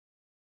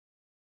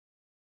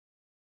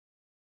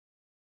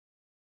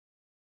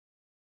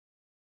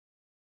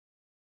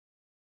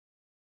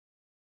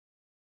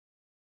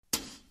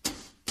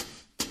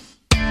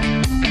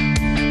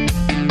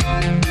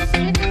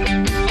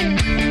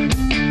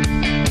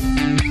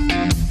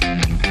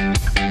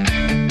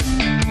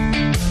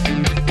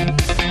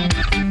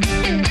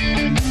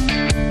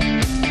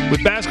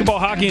 With basketball,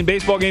 hockey, and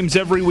baseball games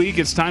every week,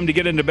 it's time to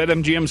get into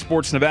BetMGM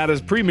Sports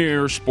Nevada's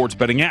premier sports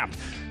betting app.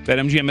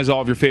 BetMGM has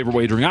all of your favorite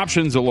wagering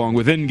options, along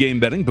with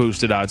in-game betting,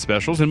 boosted odds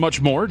specials, and much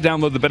more.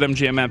 Download the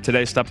BetMGM app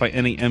today. Stop by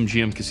any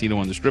MGM casino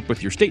on the Strip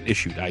with your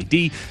state-issued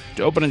ID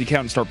to open an account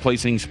and start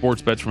placing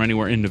sports bets from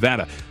anywhere in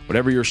Nevada.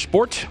 Whatever your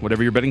sport,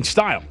 whatever your betting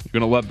style, you're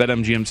going to love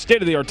BetMGM's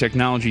state-of-the-art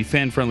technology,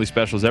 fan-friendly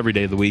specials every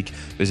day of the week.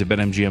 Visit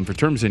BetMGM for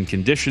terms and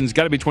conditions.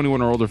 Got to be 21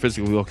 or older,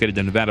 physically located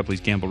in Nevada. Please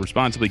gamble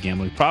responsibly.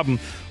 Gambling problem,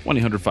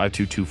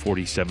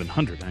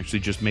 1-800-522-4700. I actually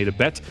just made a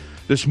bet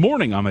this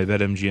morning on my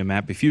BetMGM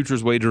app. A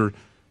futures wager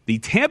the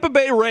Tampa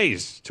Bay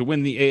Rays to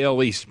win the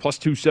AL East, plus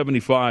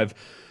 275.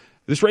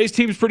 This Rays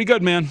team is pretty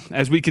good, man,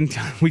 as we can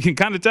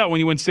kind of tell when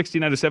you win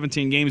 16 out of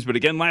 17 games. But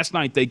again, last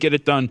night they get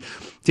it done.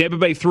 Tampa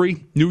Bay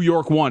 3, New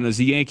York 1 as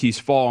the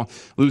Yankees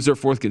lose their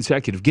fourth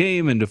consecutive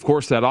game. And, of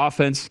course, that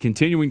offense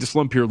continuing to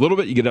slump here a little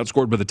bit. You get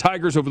outscored by the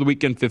Tigers over the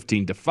weekend,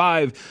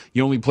 15-5.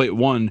 You only play at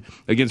 1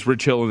 against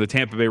Rich Hill and the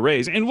Tampa Bay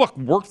Rays. And, look,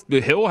 the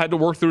Hill had to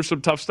work through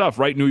some tough stuff,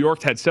 right? New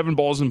York had 7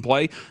 balls in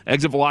play,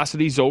 exit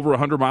velocities over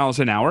 100 miles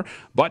an hour,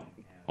 but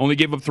only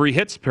gave up 3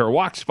 hits, pair of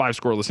walks, 5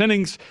 scoreless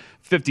innings,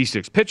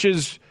 56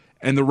 pitches.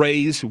 And the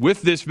Rays,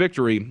 with this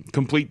victory,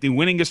 complete the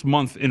winningest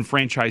month in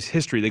franchise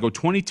history. They go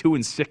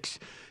 22-6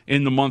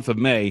 in the month of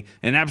May.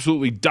 An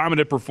absolutely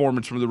dominant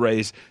performance from the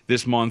Rays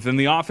this month. And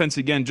the offense,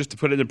 again, just to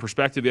put it in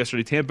perspective,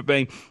 yesterday Tampa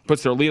Bay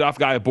puts their leadoff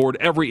guy aboard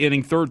every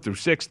inning, 3rd through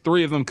 6th.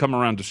 3 of them come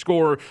around to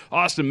score.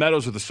 Austin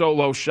Meadows with a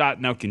solo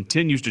shot now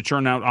continues to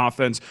churn out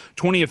offense.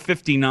 20 of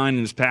 59 in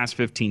his past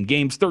 15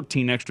 games,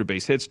 13 extra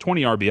base hits,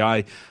 20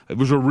 RBI. It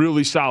was a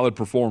really solid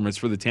performance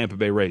for the Tampa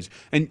Bay Rays.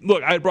 And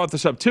look, I brought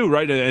this up too,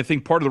 right? I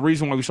think part of the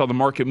reason why we saw the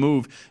market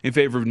move in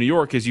favor of New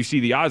York is you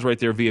see the odds right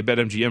there via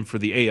BetMGM for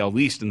the AL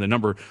East and the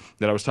number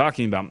that I was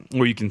talking about,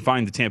 where you can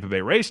find the Tampa Bay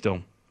Rays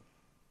still.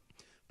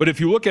 But if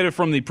you look at it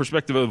from the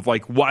perspective of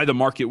like why the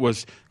market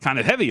was kind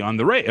of heavy on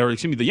the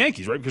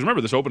Yankees, right? Because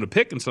remember, this opened a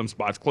pick in some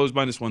spots, closed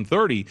minus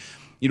 130.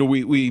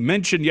 We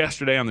mentioned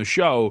yesterday on the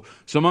show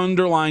some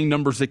underlying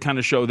numbers that kind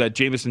of show that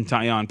Jameson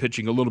Taillon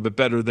pitching a little bit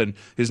better than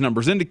his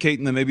numbers indicate,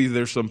 and then maybe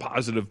there's some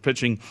positive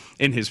pitching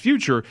in his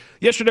future.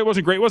 Yesterday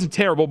wasn't great, wasn't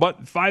terrible,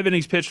 but 5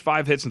 innings pitched,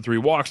 5 hits and 3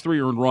 walks, 3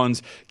 earned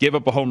runs, gave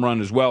up a home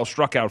run as well,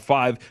 struck out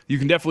 5. You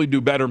can definitely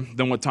do better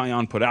than what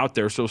Taillon put out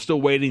there, so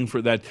still waiting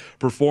for that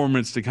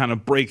performance to kind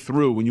of break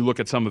through when you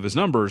look at some of his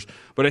numbers.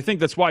 But I think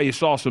that's why you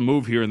saw some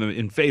move here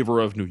in favor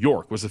of New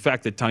York, was the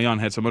fact that Taillon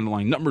had some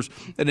underlying numbers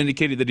that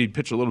indicated that he'd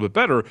pitch a little bit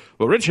better.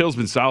 But Rich Hill's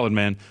been solid,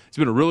 man. It's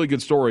been a really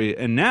good story.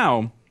 And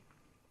now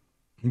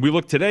we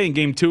look today in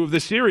Game 2 of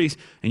this series,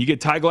 and you get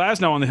Ty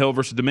Glasnow on the hill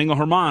versus Domingo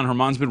Germán.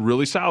 Germán's been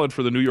really solid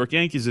for the New York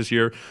Yankees this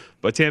year.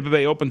 But Tampa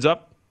Bay opens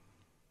up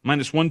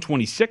minus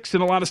 126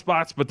 in a lot of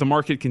spots, but the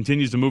market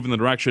continues to move in the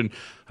direction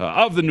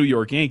of the New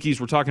York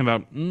Yankees. We're talking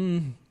about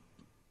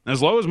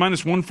as low as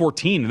minus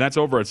 114, and that's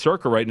over at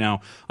Circa right now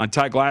on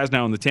Ty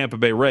Glasnow and the Tampa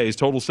Bay Rays.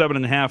 Total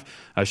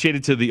 7.5,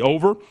 shaded to the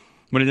over.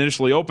 When it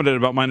initially opened at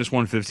about minus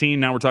 115,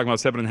 now we're talking about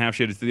 7.5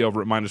 shaded to the over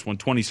at minus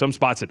 120. Some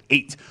spots at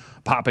 8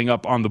 popping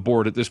up on the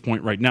board at this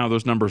point right now.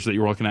 Those numbers that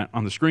you're looking at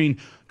on the screen,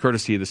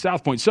 courtesy of the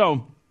South Point.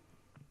 So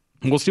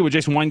we'll see what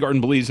Jason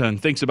Weingarten believes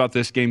and thinks about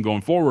this game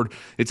going forward.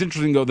 It's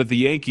interesting, though, that the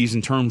Yankees,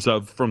 in terms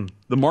of from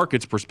the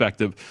market's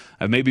perspective,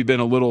 have maybe been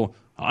a little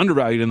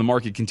undervalued, and the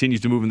market continues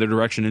to move in their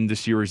direction in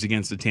this series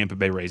against the Tampa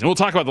Bay Rays. And we'll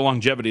talk about the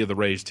longevity of the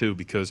Rays, too,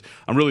 because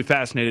I'm really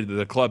fascinated that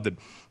the club that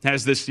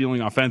has this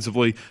ceiling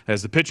offensively,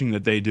 has the pitching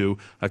that they do,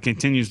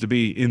 continues to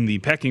be in the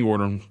pecking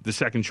order, the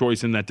second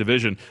choice in that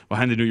division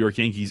behind the New York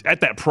Yankees at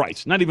that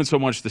price. Not even so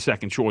much the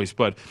second choice,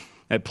 but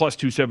at plus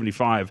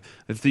 275.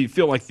 I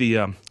feel like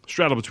the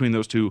straddle between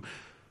those two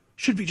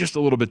should be just a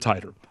little bit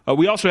tighter.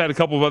 We also had a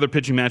couple of other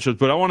pitching matchups,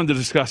 but I wanted to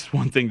discuss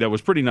one thing that was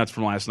pretty nuts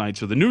from last night.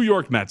 So the New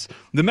York Mets,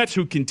 the Mets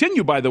who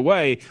continue, by the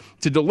way,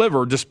 to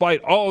deliver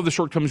despite all of the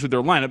shortcomings with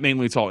their lineup,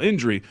 mainly it's all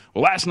injury.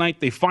 Well, last night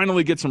they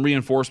finally get some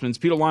reinforcements.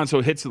 Pete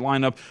Alonso hits the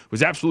lineup,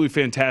 was absolutely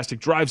fantastic,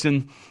 drives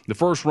in the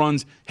first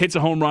runs, hits a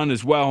home run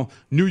as well.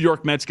 New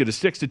York Mets get a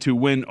 6-2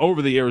 win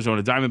over the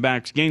Arizona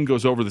Diamondbacks. Game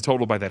goes over the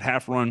total by that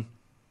half run.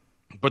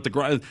 But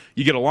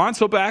you get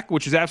Alonso back,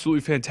 which is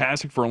absolutely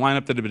fantastic for a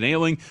lineup that had been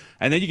ailing.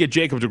 And then you get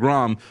Jacob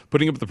deGrom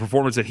putting up the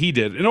performance that he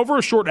did. And over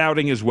a short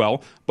outing as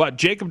well. But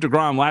Jacob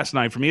deGrom last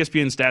night from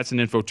ESPN Stats and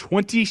Info,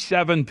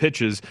 27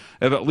 pitches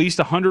of at least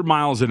 100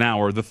 miles an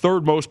hour, the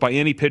third most by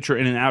any pitcher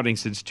in an outing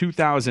since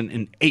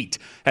 2008.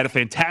 Had a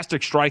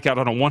fantastic strikeout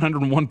on a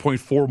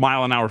 101.4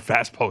 mile an hour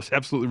fast post.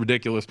 Absolutely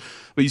ridiculous.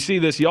 But you see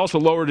this, he also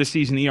lowered his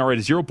season ERA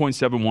to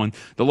 0.71,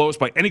 the lowest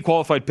by any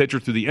qualified pitcher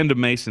through the end of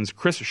May since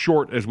Chris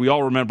Short, as we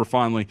all remember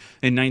fondly,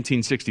 in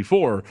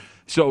 1964.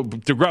 So,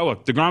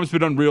 DeGrom's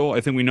been unreal.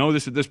 I think we know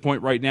this at this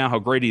point right now, how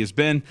great he has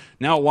been.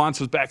 Now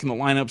Alonso's back in the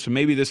lineup, so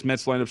maybe this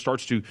Mets lineup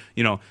starts to,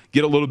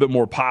 get a little bit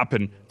more pop.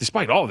 And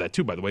despite all of that,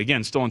 too, by the way,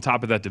 again, still on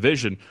top of that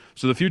division.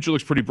 So the future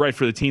looks pretty bright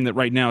for the team that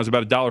right now is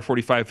about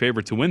 $1.45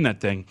 favorite to win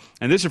that thing.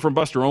 And this is from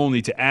Buster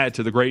Olney to add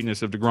to the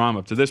greatness of DeGrom.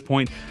 Up to this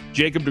point,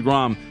 Jacob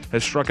deGrom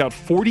has struck out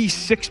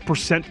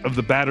 46% of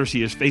the batters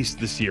he has faced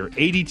this year,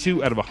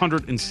 82 out of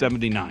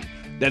 179.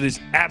 That is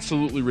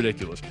absolutely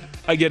ridiculous.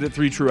 I get it,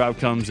 3 true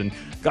outcomes, and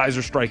guys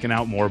are striking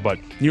out more, but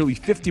nearly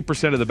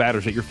 50% of the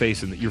batters that you're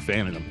facing, that you're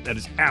fanning them. That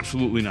is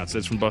absolutely nuts.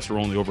 That's from Buster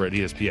Olney over at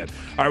ESPN.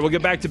 All right, we'll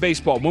get back to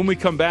baseball. When we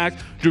come back,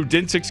 Drew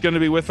Dinsick's going to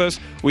be with us.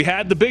 We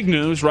had the big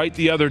news, right,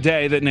 the other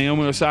day that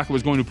Naomi Osaka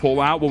was going to pull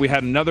out. Well, we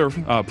had another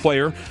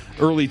player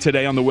early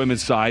today on the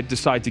women's side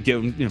decide to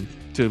give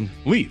to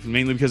leave,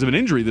 mainly because of an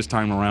injury this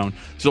time around.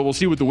 So we'll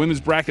see what the women's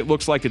bracket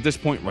looks like at this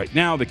point right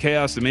now, the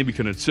chaos that maybe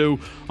can ensue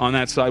on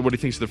that side, what he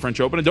thinks of the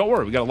French Open. And don't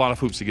worry, we got a lot of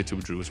hoops to get to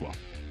with Drew as well.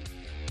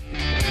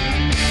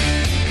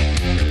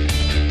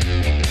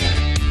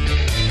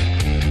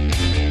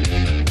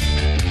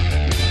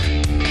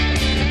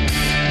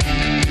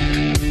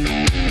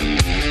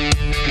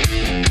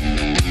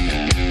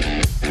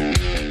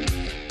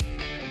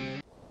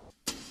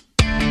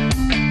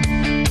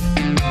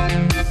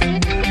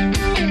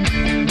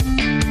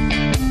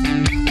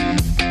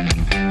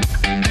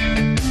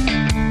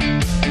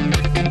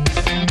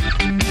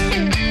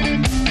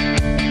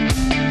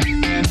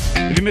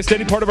 Missed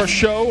any part of our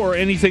show or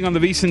anything on the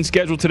VSiN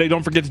schedule today,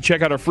 don't forget to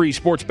check out our free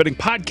sports betting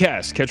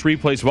podcast. Catch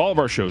replays of all of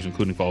our shows,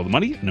 including Follow the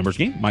Money, Numbers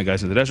Game, My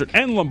Guys in the Desert,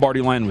 and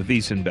Lombardi Line with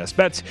VSiN Best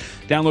Bets.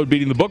 Download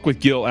Beating the Book with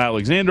Gil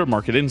Alexander,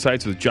 Market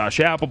Insights with Josh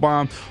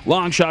Applebaum,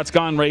 Long Shots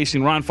Gone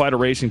Racing, Ron Flatter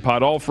Racing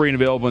Pod, all free and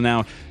available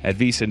now at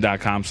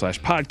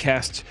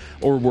vsin.com/podcasts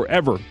or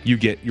wherever you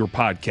get your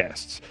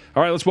podcasts.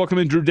 All right, let's welcome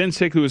in Drew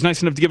Dinsick, who is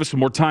nice enough to give us some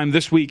more time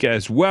this week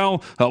as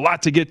well. A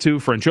lot to get to.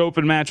 French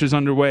Open matches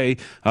underway.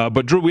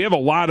 But, Drew, we have a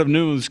lot of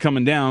news stones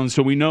coming down.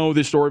 So we know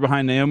the story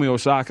behind Naomi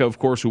Osaka, of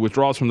course, who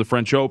withdraws from the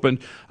French Open.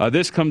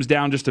 This comes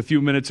down just a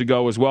few minutes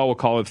ago as well. We'll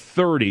call it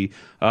 30.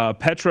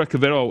 Petra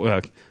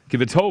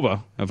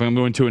Kvitova, if I'm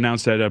going to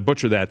announce that,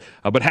 butcher that,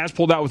 but has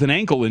pulled out with an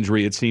ankle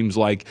injury, it seems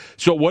like.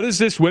 So what does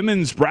this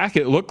women's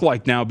bracket look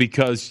like now?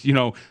 Because,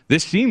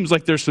 this seems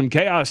like there's some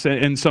chaos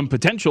and some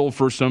potential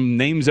for some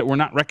names that were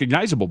not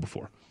recognizable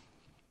before.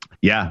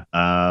 Yeah.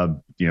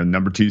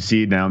 Number 2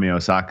 seed Naomi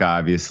Osaka,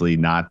 obviously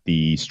not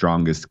the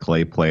strongest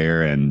clay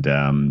player. And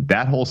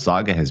that whole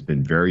saga has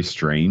been very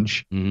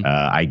strange. Mm-hmm.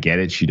 I get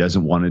it. She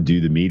doesn't want to do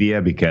the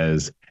media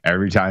because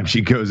every time she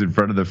goes in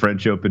front of the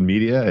French Open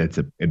media,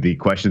 the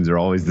questions are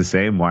always the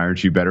same. Why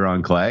aren't you better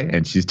on clay?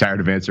 And she's tired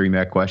of answering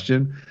that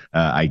question.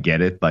 I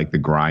get it. Like the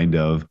grind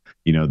of,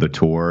 the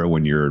tour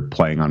when you're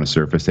playing on a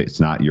surface that's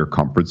not your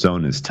comfort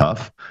zone is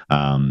tough.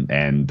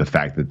 And the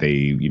fact that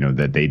they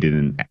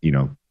didn't,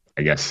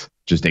 I guess,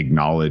 just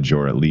acknowledge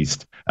or at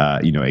least,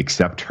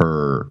 accept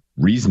her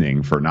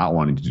reasoning for not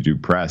wanting to do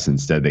press.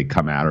 Instead, they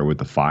come at her with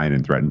a fine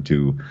and threaten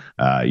to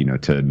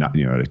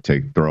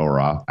throw her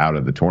out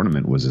of the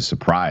tournament was a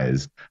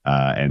surprise.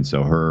 And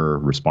so her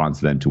response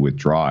then to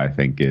withdraw, I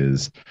think,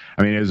 is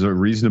a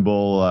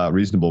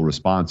reasonable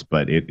response,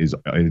 but it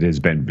has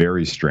been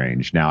very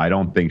strange. Now, I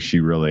don't think she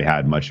really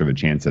had much of a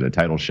chance at a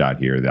title shot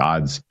here. The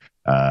odds.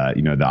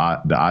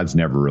 The odds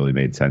never really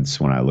made sense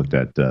when I looked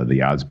at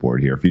the odds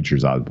board here,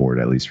 futures odds board,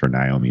 at least for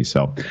Naomi.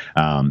 So,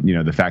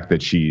 the fact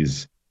that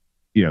she's,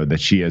 that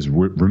she has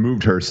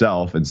removed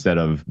herself instead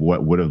of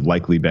what would have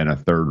likely been a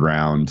third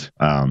round,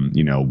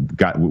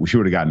 she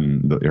would have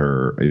gotten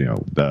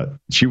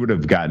she would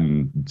have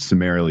gotten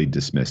summarily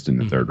dismissed in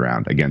the third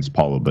round against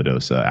Paula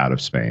Badosa out of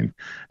Spain.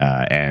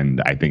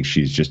 And I think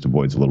she's just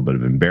avoids a little bit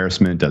of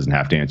embarrassment, doesn't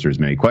have to answer as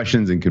many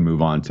questions, and can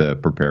move on to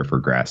prepare for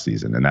grass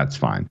season. And that's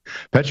fine.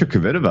 Petra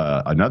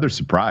Kvitova, another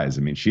surprise.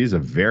 She's a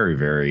very,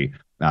 very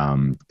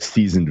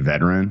seasoned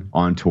veteran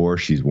on tour.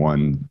 She's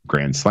won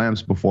Grand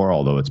Slams before,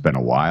 although it's been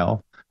a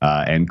while.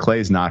 And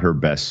clay's not her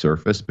best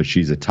surface, but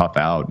she's a tough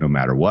out no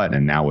matter what.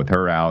 And now with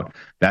her out,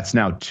 that's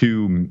now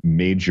 2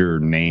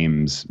 major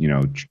names,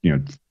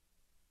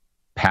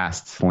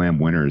 past slam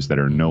winners that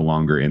are no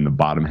longer in the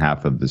bottom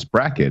half of this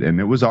bracket. And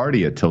it was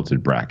already a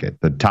tilted bracket.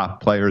 The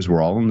top players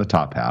were all in the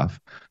top half.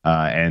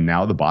 And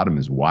now the bottom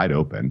is wide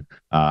open.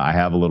 I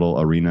have a little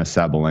Aryna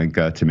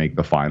Sabalenka to make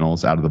the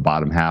finals out of the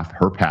bottom half.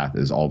 Her path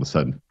is all of a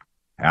sudden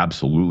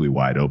absolutely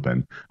wide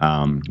open.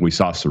 We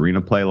saw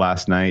Serena play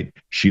last night.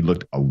 She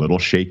looked a little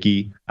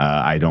shaky.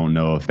 I don't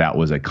know if that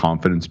was a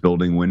confidence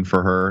building win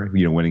for her,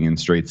 winning in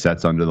straight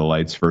sets under the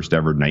lights, first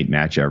ever night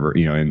match ever,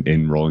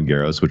 in Roland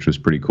Garros, which was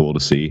pretty cool to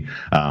see.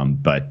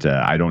 But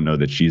I don't know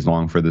that she's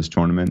long for this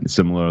tournament.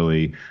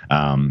 Similarly,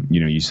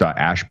 you saw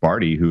Ash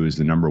Barty, who is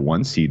the number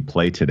 1 seed,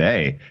 play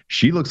today.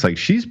 She looks like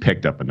she's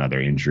picked up another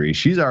injury.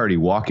 She's already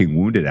walking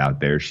wounded out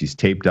there. She's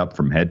taped up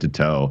from head to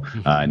toe.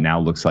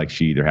 Now looks like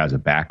she either has a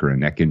back or a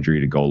neck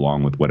injury to go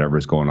along with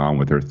whatever's going on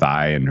with her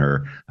thigh and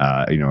her,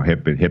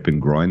 hip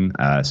and groin.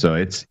 So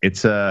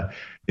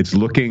it's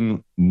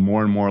looking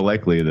more and more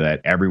likely that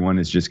everyone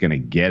is just going to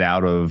get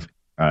out of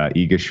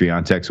Iga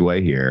Swiatek's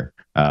way here.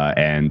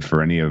 And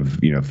for any of,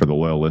 for the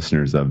loyal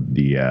listeners of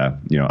the,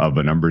 of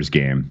a numbers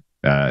game,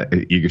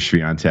 Iga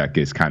Swiatek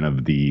is kind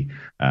of the,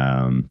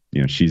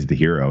 she's the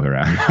hero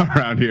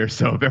around here.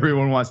 So if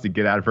everyone wants to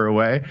get out of her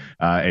way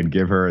and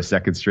give her a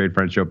second straight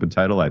French Open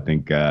title, I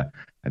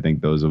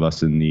think those of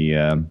us in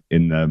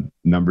the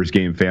numbers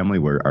game family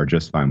are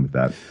just fine with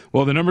that.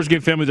 Well, the numbers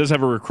game family does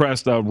have a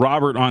request.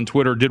 Robert on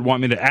Twitter did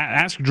want me to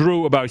ask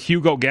Drew about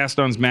Hugo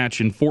Gaston's match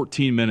in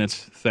 14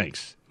 minutes.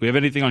 Thanks. We have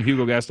anything on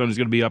Hugo Gaston? He's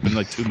going to be up in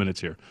like 2 minutes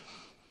here.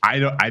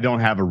 I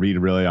don't have a read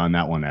really on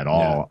that one at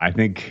all. Yeah.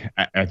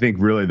 I think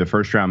really the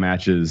first round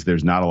matches,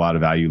 there's not a lot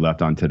of value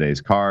left on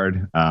today's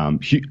card.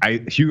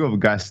 Hugo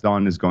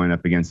Gaston is going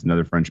up against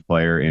another French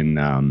player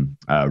in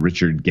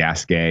Richard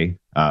Gasquet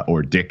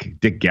or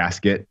Dick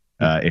Gasquet,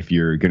 if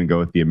you're going to go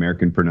with the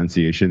American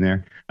pronunciation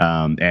there.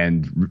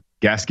 And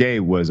Gasquet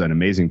was an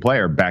amazing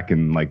player back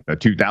in like the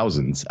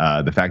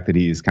 2000s. The fact that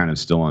he's kind of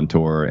still on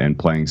tour and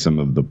playing some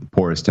of the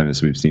poorest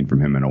tennis we've seen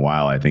from him in a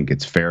while, I think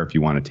it's fair if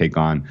you want to take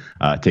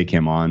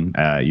him on.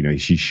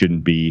 He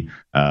shouldn't be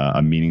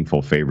a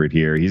meaningful favorite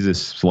here. He's a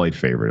slight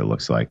favorite, it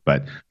looks like,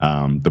 but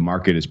the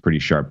market is pretty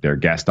sharp there.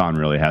 Gaston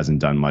really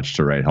hasn't done much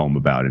to write home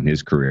about in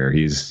his career.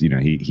 He's,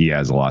 he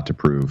has a lot to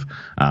prove.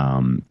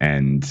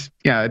 And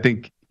yeah, I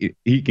think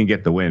he can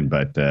get the win,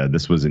 but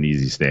this was an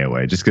easy stay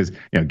away just because,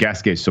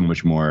 Gasquet is so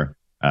much more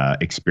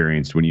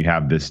experienced. When you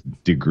have this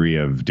degree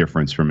of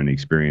difference from an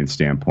experience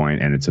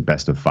standpoint and it's a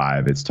best of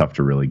 5, it's tough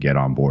to really get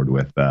on board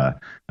with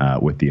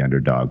the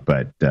underdog.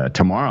 But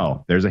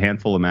tomorrow there's a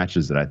handful of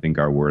matches that I think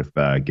are worth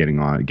getting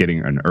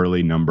an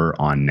early number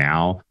on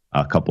now.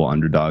 A couple of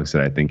underdogs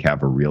that I think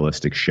have a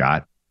realistic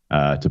shot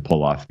to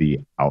pull off the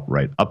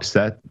outright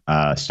upset,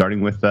 starting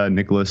with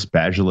Nicholas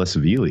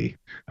Basilashvili,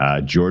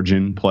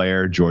 Georgian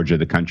player, Georgia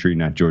the country,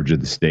 not Georgia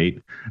the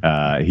state.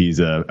 He's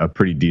a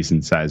pretty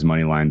decent sized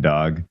money line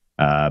dog.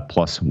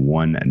 plus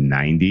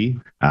 190.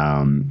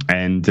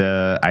 And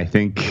I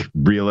think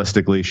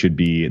realistically should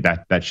be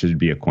that should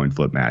be a coin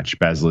flip match.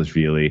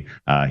 Basilashvili,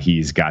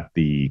 he's got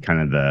the kind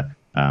of the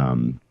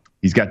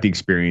he's got the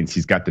experience.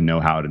 He's got the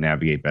know-how to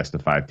navigate best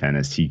of 5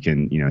 tennis. He's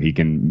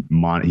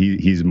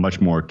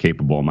much more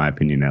capable, in my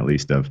opinion, at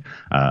least, of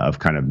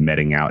kind of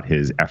meting out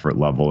his effort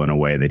level in a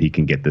way that he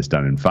can get this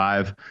done in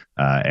 5.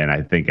 And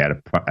I think at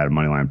a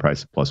money line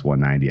price of plus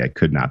 190, I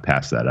could not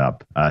pass that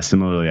up.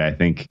 Similarly, I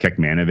think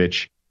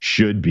Kekmanovic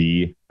should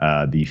be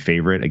the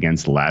favorite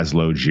against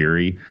Laszlo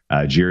Jiri.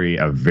 Jiri,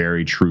 a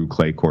very true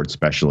clay court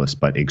specialist,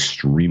 but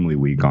extremely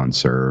weak on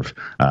serve.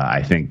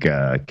 I think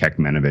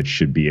Kekmanovic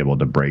should be able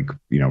to break,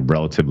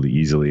 relatively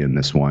easily in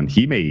this one.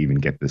 He may even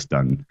get this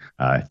done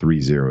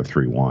 3-0,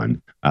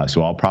 3-1.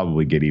 So I'll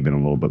probably get even a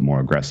little bit more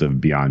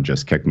aggressive beyond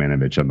just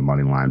Kekmanovic on the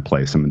money line,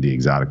 play some of the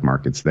exotic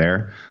markets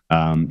there.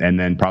 And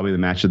then probably the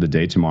match of the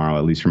day tomorrow,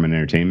 at least from an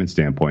entertainment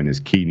standpoint, is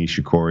Kei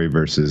Nishikori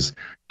versus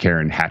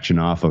Karen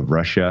Khachanov of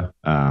Russia.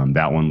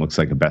 That one looks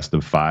like a best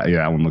of 5. Yeah,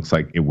 that one looks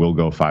like it will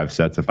go 5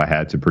 sets if I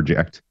had to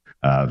project.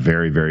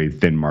 Very, very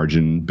thin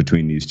margin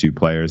between these two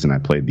players, and I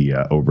played the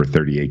over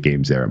 38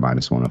 games there at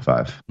minus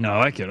 105. No, I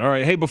like it. All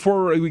right. Hey,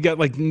 before we got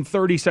like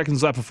 30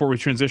 seconds left before we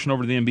transition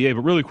over to the NBA,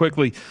 but really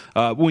quickly,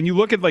 when you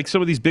look at like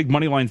some of these big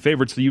money line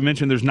favorites that you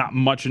mentioned, there's not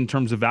much in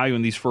terms of value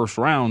in these first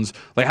rounds.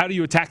 Like, how do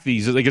you attack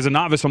these? Like, as a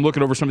novice, I'm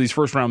looking over some of these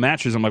first round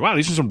matches. I'm like, wow,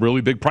 these are some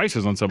really big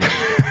prices on some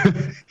of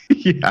them.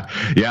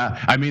 Yeah.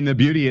 I mean, the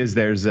beauty is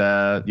there's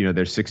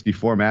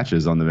 64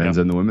 matches on the men's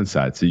and the women's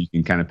side, so you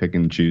can kind of pick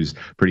and choose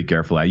pretty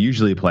carefully. I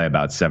usually play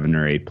about 7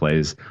 or 8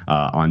 plays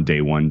on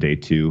day 1, day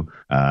 2,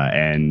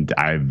 and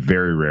I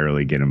very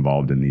rarely get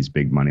involved in these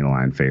big money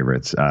line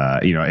favorites.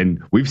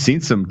 And we've seen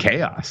some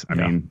chaos. I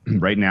mean,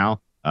 right now,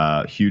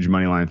 huge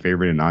money line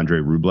favorite and Andrei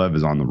Rublev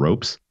is on the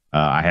ropes.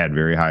 I had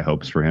very high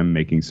hopes for him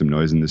making some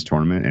noise in this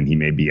tournament, and he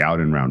may be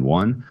out in round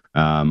 1.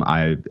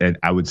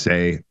 I would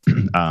say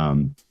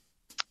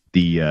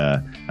the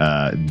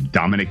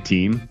Dominic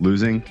Thiem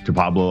losing to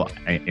Pablo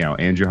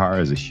Andujar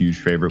as a huge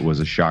favorite was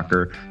a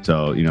shocker.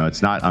 So,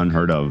 it's not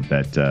unheard of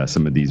that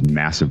some of these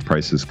massive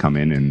prices come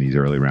in these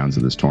early rounds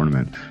of this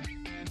tournament.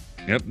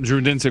 Yep,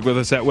 Drew Dinsick with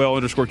us at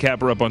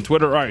 @Whale_Capper up on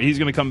Twitter. All right, he's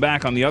going to come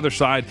back on the other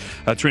side,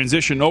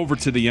 transition over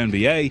to the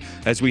NBA,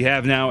 as we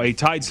have now a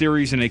tied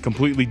series and a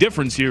completely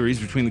different series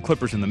between the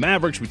Clippers and the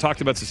Mavericks. We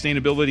talked about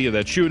sustainability of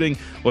that shooting.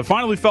 Well, it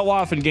finally fell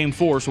off in Game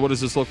 4, so what does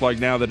this look like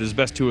now that is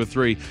best 2 of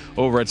 3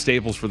 over at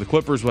Staples for the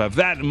Clippers? We'll have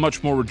that and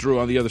much more with Drew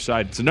on the other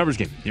side. It's a numbers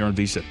game here on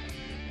VSiN.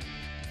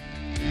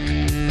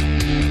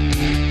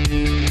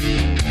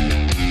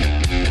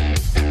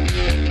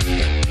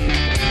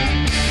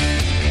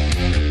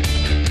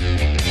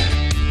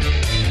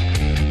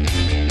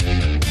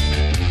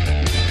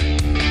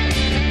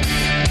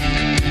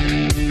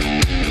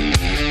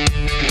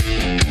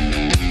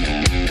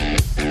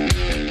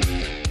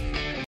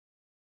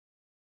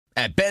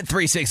 At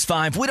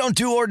Bet365, we don't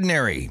do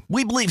ordinary.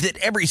 We believe that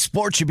every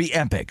sport should be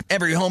epic.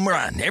 Every home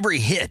run, every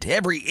hit,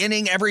 every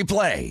inning, every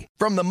play.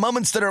 From the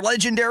moments that are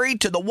legendary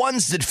to the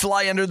ones that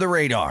fly under the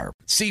radar.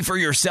 See for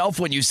yourself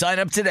when you sign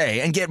up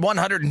today and get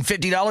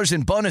 $150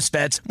 in bonus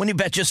bets when you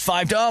bet just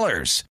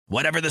 $5.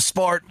 Whatever the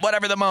sport,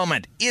 whatever the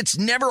moment, it's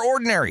never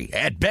ordinary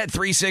at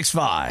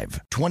Bet365.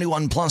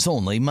 21 plus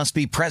only. Must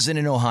be present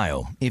in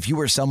Ohio. If you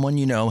or someone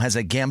you know has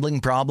a gambling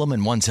problem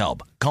and wants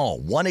help, call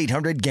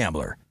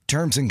 1-800-GAMBLER.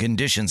 Terms and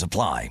conditions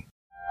apply.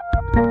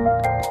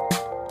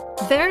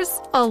 There's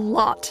a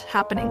lot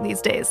happening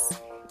these days,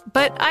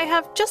 but I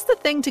have just the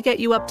thing to get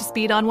you up to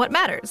speed on what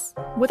matters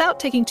without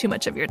taking too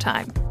much of your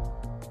time.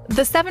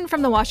 The 7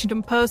 from the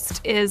Washington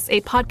Post is a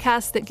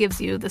podcast that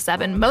gives you the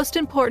 7 most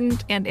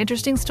important and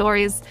interesting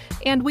stories,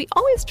 and we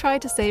always try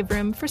to save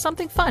room for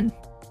something fun.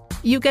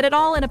 You get it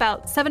all in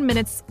about 7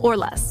 minutes or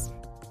less.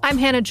 I'm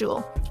Hannah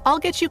Jewell. I'll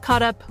get you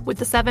caught up with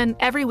the 7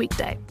 every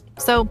weekday.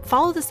 So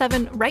follow the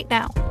 7 right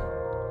now.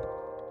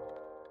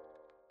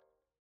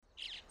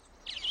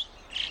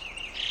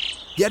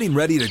 Getting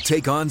ready to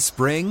take on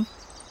spring?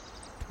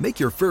 Make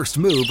your first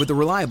move with the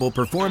reliable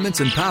performance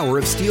and power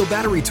of Steel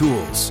battery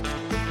tools.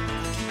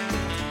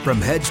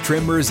 From hedge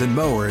trimmers and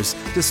mowers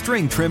to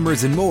string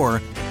trimmers and more,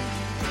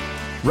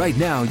 right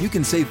now you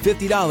can save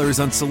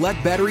 $50 on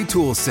select battery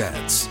tool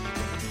sets.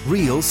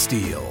 Real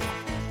Steel.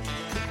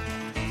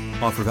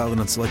 Offer valid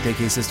on select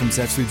AK system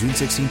sets through June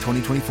 16,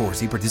 2024.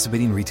 See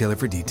participating retailer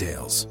for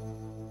details.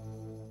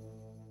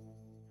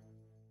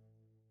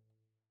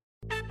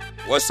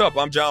 What's up?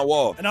 I'm John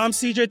Wall. And I'm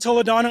CJ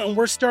Toledano, and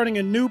we're starting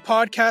a new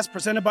podcast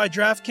presented by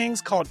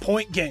DraftKings called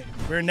Point Game.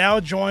 We're now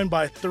joined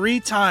by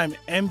 3-time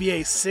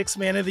NBA Sixth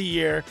Man of the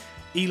Year,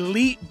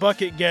 elite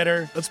bucket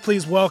getter. Let's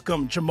please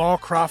welcome Jamal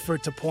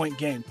Crawford to Point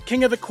Game.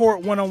 King of the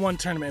Court one-on-one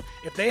tournament.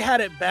 If they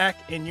had it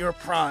back in your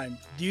prime,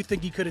 do you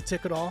think you could have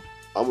took it all?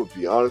 I'm going to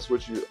be honest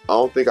with you. I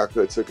don't think I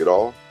could have took it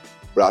all,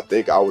 but I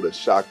think I would have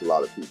shocked a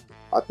lot of people.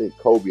 I think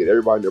Kobe and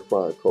everybody in their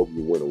prime, Kobe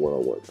would win a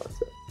one-on-one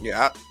contest.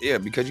 Yeah,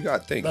 because you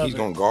got to think he's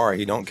going to guard.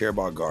 He don't care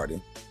about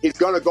guarding. He's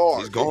going to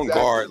guard. He's going to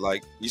guard.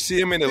 Like, you see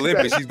him in the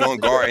Olympics, he's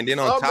going to guard. And then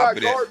on top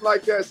of that.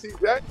 Like that,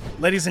 CJ.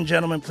 Ladies and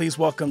gentlemen, please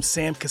welcome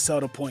Sam Cassell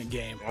to Point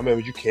Game. I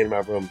remember you came to my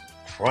room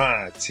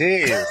crying,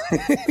 tears.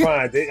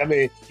 I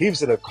mean, he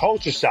was in a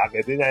culture shock.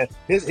 And then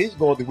he's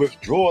going through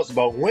withdrawals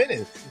about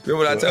winning.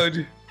 Remember what I told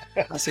you?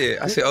 I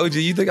said, OG,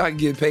 you think I can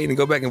get paid and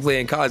go back and play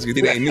in college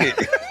because it ain't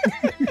it?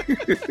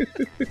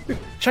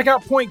 Check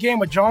out Point Game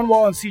with John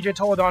Wall and CJ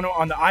Toledano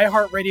on the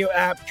iHeartRadio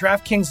app,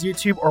 DraftKings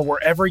YouTube, or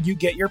wherever you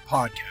get your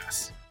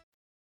podcasts.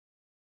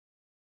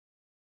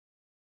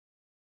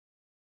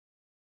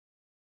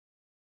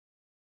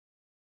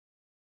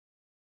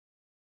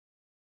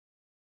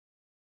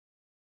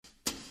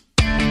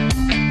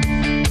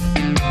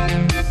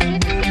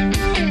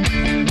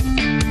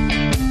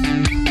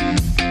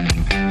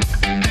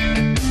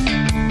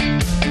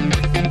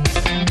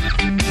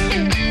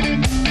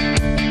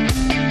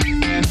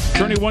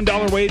 Turn a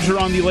 $1 wager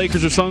on the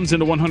Lakers or Suns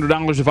into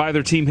 $100 if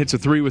either team hits a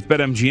three with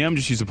BetMGM.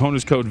 Just use the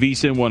bonus code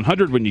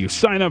VSIN100 when you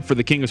sign up for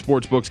the King of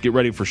Sportsbooks. Get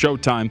ready for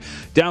showtime.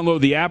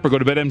 Download the app or go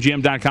to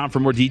BetMGM.com for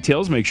more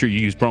details. Make sure you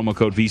use promo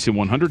code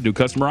VSIN100. New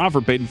customer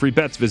offer, paid and free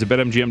bets. Visit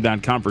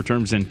BetMGM.com for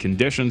terms and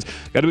conditions.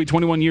 Got to be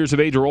 21 years of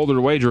age or older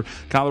to wager.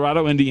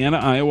 Colorado, Indiana,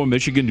 Iowa,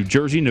 Michigan, New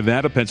Jersey,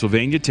 Nevada,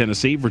 Pennsylvania,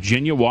 Tennessee,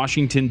 Virginia,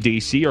 Washington,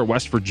 D.C., or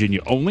West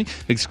Virginia only.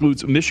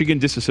 Excludes Michigan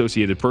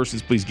disassociated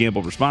persons. Please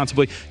gamble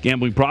responsibly.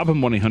 Gambling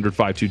problem,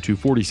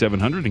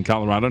 1-800-522-4700 in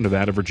Colorado,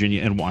 Nevada,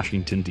 Virginia, and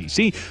Washington,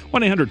 D.C.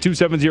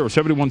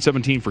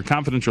 1-800-270-7117 for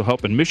confidential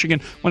help in Michigan.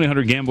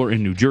 1-800-GAMBLER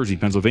in New Jersey,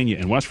 Pennsylvania,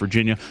 and West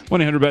Virginia.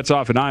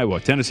 1-800-BETS-OFF in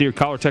Iowa, Tennessee, or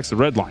call or text the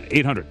red line,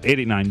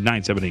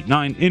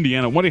 800-889-9789.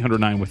 Indiana,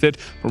 1-800-9-WITH-IT.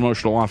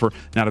 Promotional offer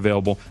not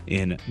available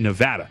in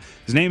Nevada.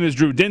 His name is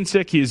Drew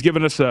Dinsick. He has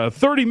given us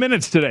 30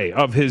 minutes today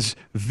of his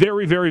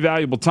very, very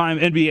valuable time.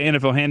 NBA,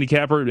 NFL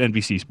handicapper,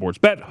 NBC Sports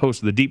Bet,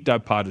 host of the Deep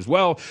Dive Pod as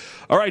well.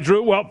 All right,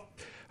 Drew, well,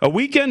 a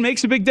weekend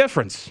makes a big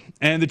difference,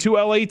 and the two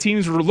LA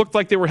teams looked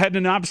like they were heading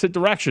in opposite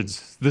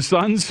directions. The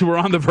Suns were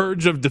on the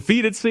verge of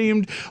defeat, it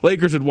seemed.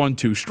 Lakers had won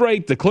 2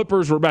 straight. The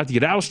Clippers were about to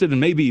get ousted and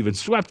maybe even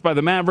swept by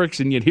the Mavericks,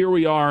 and yet here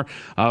we are.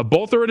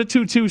 Both are in a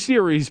 2-2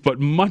 series,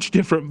 but much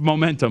different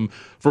momentum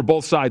for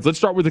both sides. Let's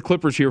start with the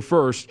Clippers here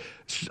first.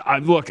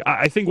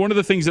 I think one of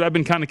the things that I've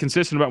been kind of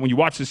consistent about when you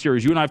watch this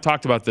series, you and I have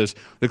talked about this,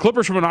 the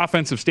Clippers from an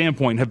offensive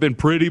standpoint have been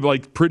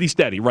pretty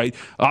steady, right?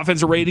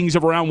 Offensive ratings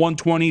of around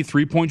 120,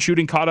 three-point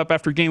shooting caught up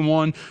after game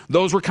 1.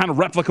 Those were kind of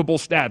replicable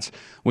stats.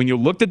 When you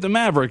looked at the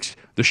Mavericks,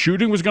 the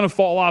shooting was going to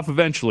fall off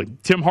eventually.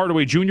 Tim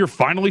Hardaway Jr.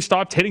 finally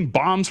stopped hitting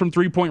bombs from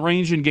three-point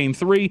range in game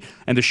 3,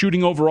 and the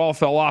shooting overall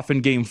fell off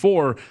in game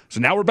 4. So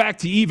now we're back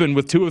to even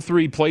with 2 of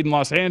 3 played in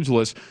Los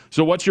Angeles.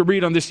 So what's your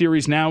read on this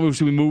series now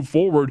as we move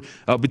forward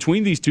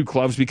between these two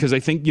clubs? Because I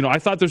think, I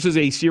thought this is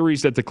a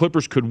series that the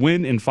Clippers could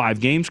win in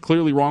 5 games.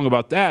 Clearly wrong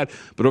about that.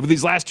 But over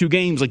these last 2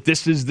 games,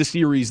 this is the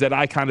series that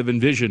I kind of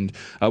envisioned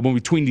when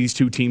between these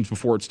two teams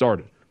before it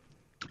started.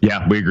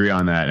 Yeah, we agree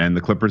on that. And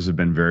the Clippers have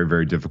been very,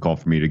 very difficult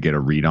for me to get a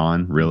read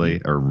on,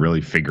 really, or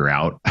really figure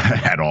out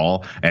at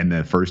all. And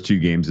the first 2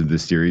 games of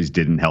this series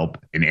didn't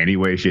help in any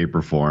way, shape,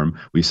 or form.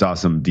 We saw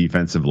some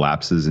defensive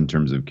lapses in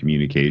terms of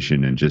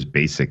communication and just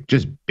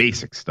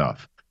basic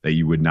stuff that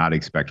you would not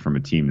expect from a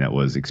team that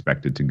was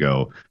expected to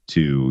go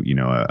to,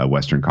 a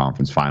Western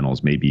Conference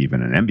Finals, maybe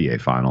even an NBA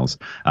Finals.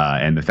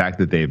 And the fact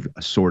that they've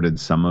sorted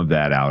some of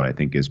that out, I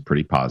think, is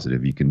pretty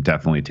positive. You can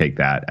definitely take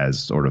that as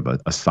sort of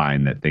a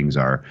sign that things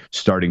are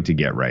starting to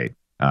get right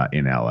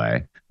in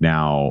LA.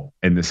 Now,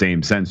 in the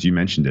same sense, you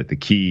mentioned it, the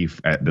key,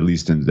 at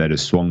least that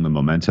has swung the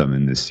momentum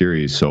in this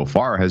series so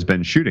far, has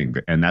been shooting.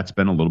 And that's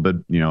been a little bit,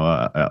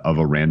 of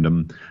a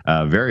random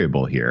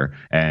variable here.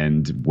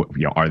 And,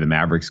 are the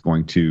Mavericks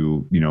going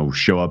to,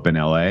 show up in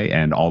LA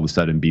and all of a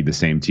sudden be the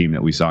same team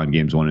that we saw in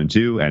games 1 and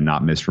 2 and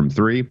not miss from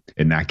 3?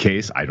 In that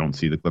case, I don't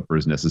see the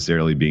Clippers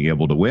necessarily being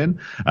able to win.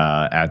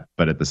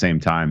 But at the same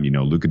time,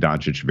 Luka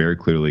Doncic very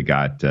clearly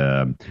got,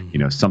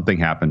 something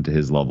happened to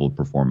his level of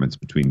performance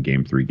between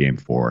game 3, game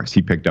 4.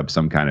 He picked up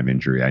some kind of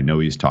injury. I know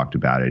he's talked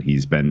about it.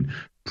 He's been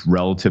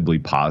relatively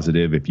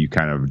positive if you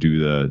kind of do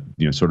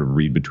the, sort of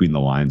read between the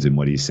lines in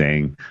what he's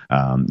saying.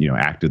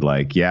 Acted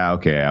like, yeah,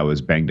 okay, I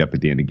was banged up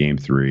at the end of game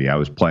 3. I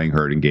was playing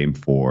hurt in game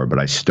 4, but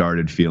I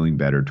started feeling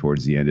better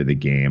towards the end of the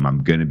game.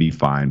 I'm going to be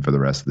fine for the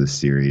rest of this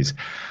series.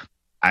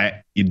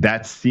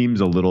 That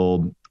seems a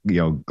little,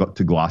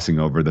 to glossing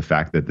over the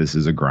fact that this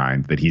is a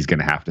grind, that he's going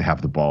to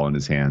have the ball in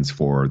his hands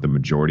for the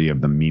majority of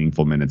the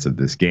meaningful minutes of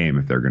this game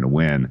if they're going to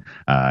win.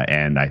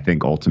 And I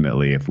think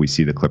ultimately, if we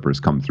see the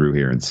Clippers come through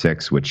here in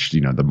 6, which,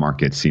 the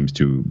market seems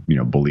to,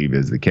 believe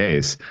is the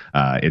case,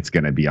 it's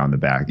going to be on the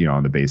back,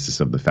 on the basis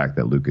of the fact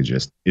that Luka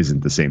just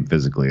isn't the same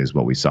physically as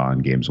what we saw in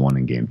games 1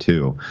 and game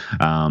 2.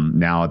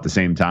 Now, at the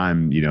same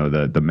time,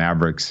 the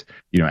Mavericks,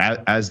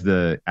 as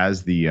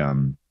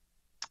the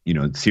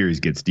series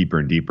gets deeper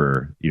and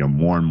deeper,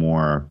 more and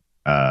more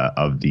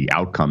of the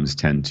outcomes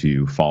tend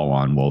to fall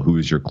on, well, who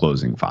is your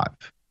closing 5?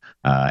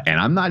 And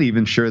I'm not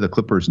even sure the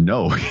Clippers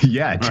know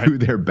yet who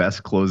their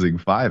best closing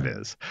five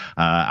is.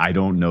 I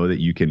don't know that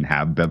you can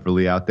have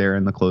Beverly out there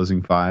in the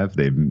closing five.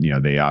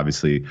 They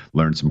obviously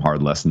learned some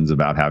hard lessons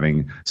about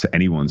having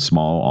anyone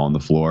small on the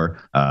floor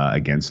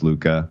against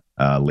Luka.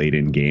 Late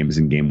in games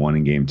in game 1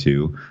 and game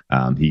 2.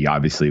 He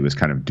obviously was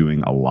kind of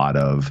doing a lot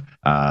of,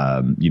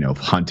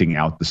 hunting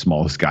out the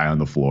smallest guy on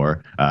the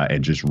floor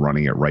and just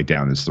running it right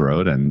down his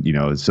throat. And,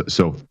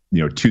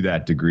 to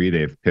that degree,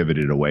 they've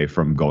pivoted away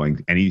from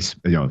going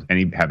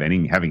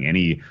having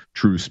any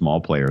true small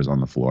players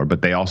on the floor,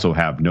 but they also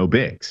have no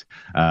bigs.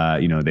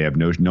 They have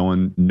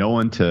no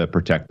one to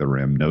protect the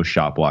rim, no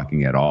shot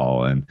blocking at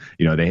all. And,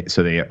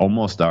 they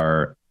almost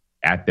are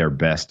at their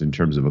best in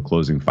terms of a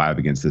closing five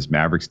against this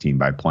Mavericks team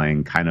by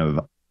playing kind of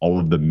all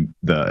of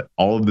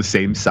the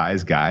same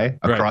size guy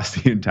across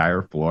the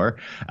entire floor,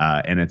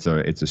 and it's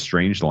a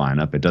strange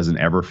lineup. It doesn't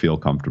ever feel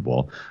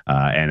comfortable,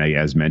 and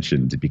as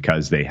mentioned,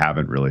 because they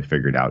haven't really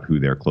figured out who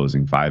their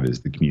closing five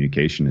is, the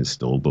communication is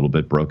still a little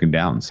bit broken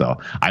down. So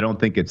I don't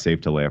think it's safe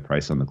to lay a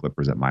price on the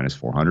Clippers at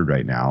 -400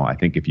 right now. I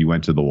think if you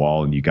went to the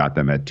wall and you got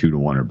them at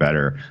 2-1 or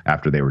better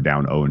after they were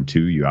down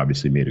 0-2, you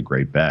obviously made a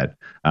great bet.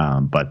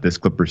 But this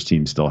Clippers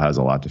team still has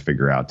a lot to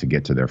figure out to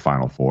get to their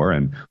Final Four,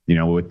 and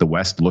with the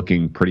West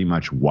looking pretty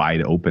much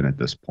wide open at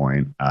this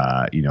point,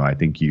 I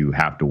think you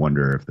have to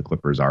wonder if the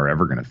Clippers are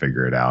ever going to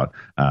figure it out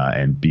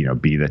and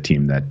be the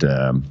team that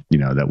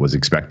that was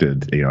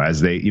expected. As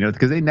they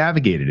because they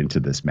navigated into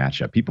this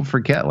matchup. People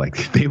forget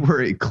they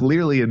were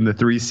clearly in the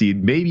 3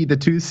 seed, maybe the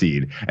 2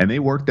 seed, and they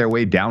worked their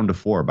way down to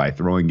 4 by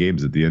throwing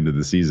games at the end of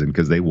the season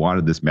because they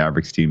wanted this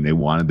Mavericks team. They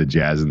wanted the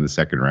Jazz in the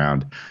second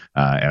round,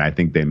 and I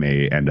think they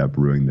may end up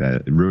ruining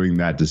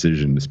that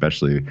decision,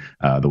 especially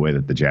the way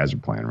that the Jazz are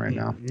playing right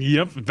now.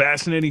 Yep,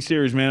 fascinating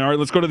series, man. All right,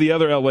 let's go to the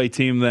other LA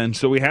team then.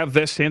 So we have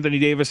this Anthony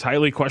Davis,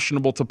 highly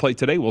questionable to play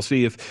today. We'll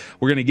see if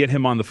we're going to get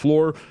him on the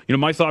floor.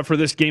 My thought for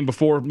this game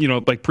before,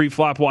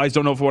 pre-flop wise,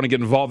 don't know if I want to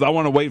get involved. I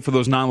want to wait for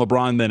those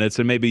non-LeBron minutes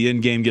and maybe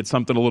in-game get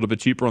something a little bit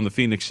cheaper on the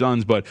Phoenix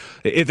Suns. But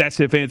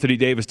if Anthony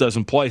Davis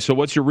doesn't play. So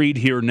what's your read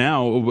here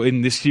now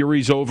in this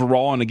series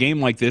overall in a game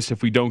like this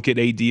if we don't get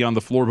AD on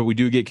the floor, but we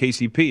do get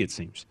KCP, it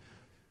seems?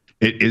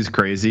 It is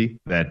crazy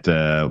that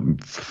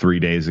 3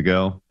 days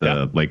ago,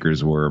 the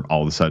Lakers were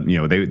all of a sudden,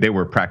 they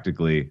were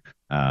practically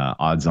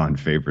odds-on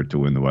favorite to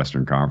win the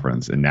Western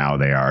Conference, and now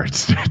they are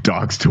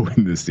dogs to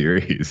win the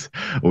series,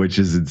 which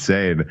is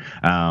insane.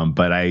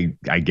 But I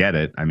get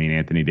it. I mean,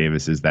 Anthony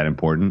Davis is that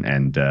important,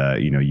 and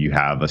you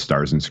have a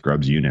stars and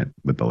scrubs unit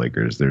with the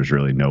Lakers. There's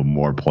really no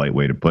more polite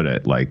way to put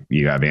it.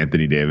 You have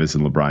Anthony Davis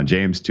and LeBron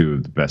James, two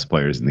of the best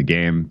players in the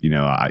game.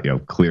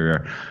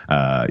 Clear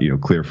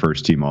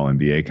first team All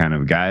NBA kind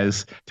of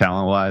guys,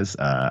 talent-wise.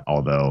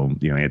 Although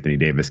Anthony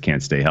Davis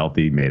can't stay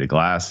healthy, made of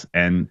glass,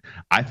 and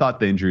I thought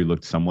the injury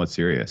looked somewhat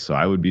serious. So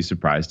I would be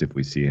surprised if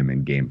we see him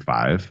in Game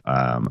 5.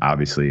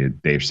 Obviously,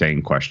 they're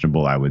saying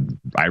questionable.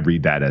 I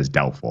read that as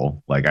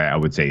doubtful. I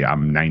would say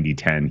I'm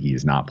 90-10. He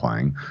is not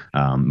playing.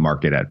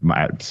 Market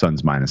at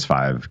Suns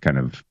 -5 kind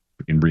of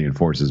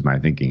reinforces my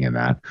thinking in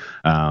that.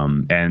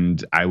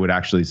 And I would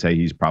actually say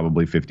he's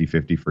probably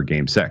 50-50 for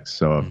Game 6.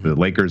 So if the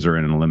Lakers are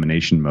in an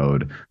elimination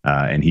mode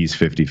and he's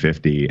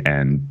 50-50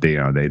 and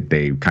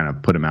they kind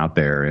of put him out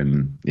there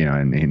and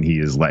he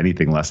is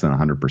anything less than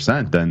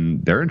 100%,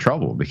 then they're in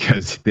trouble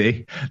because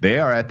they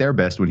are at their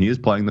best when he is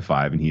playing the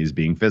 5 and he is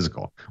being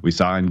physical. We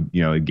saw in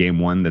Game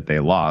 1 that they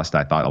lost.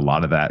 I thought a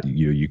lot of that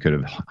you could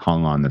have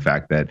hung on the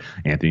fact that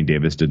Anthony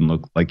Davis didn't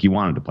look like he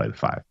wanted to play the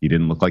 5. He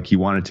didn't look like he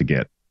wanted to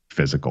get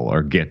physical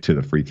or get to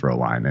the free throw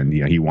line. And,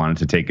 he wanted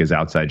to take his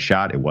outside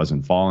shot. It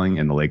wasn't falling.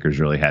 And the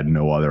Lakers really had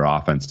no other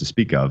offense to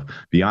speak of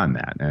beyond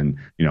that. And,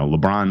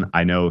 LeBron,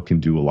 I know can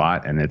do a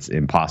lot, and it's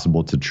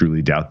impossible to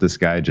truly doubt this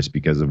guy just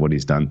because of what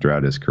he's done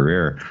throughout his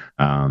career.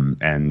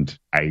 And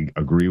I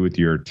agree with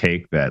your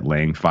take that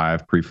laying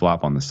 5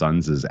 pre-flop on the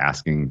Suns is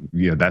asking,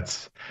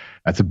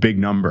 that's a big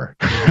number.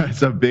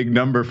 It's a big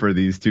number for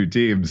these two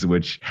teams,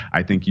 which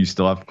I think you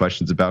still have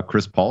questions about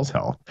Chris Paul's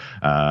health.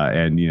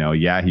 And,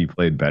 he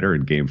played better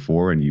in Game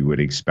 4, and you would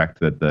expect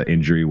that the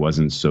injury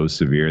wasn't so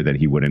severe that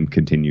he wouldn't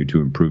continue to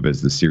improve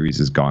as the series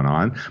has gone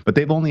on. But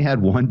they've only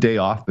had 1 day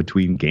off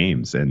between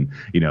games. And,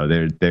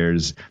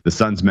 there's the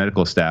Suns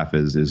medical staff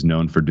is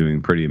known for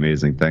doing pretty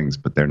amazing things,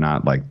 but they're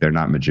not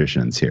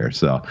magicians here.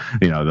 So,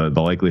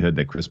 the likelihood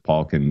that Chris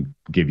Paul can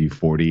give you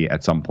 40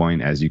 at some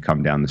point as you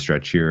come down the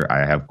stretch here, I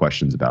have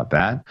questions about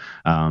that.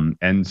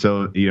 And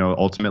so,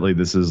 ultimately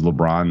this is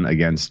LeBron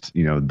against,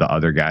 the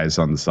other guys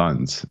on the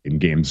Suns in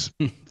games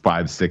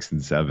 5, 6,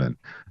 and 7.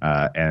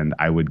 And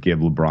I would give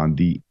LeBron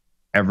the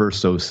ever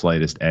so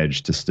slightest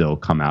edge to still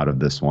come out of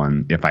this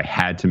one. If I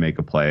had to make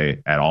a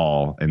play at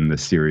all in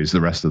this series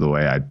the rest of the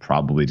way, I'd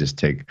probably just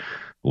take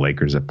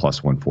Lakers at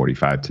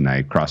 +145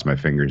 tonight. Cross my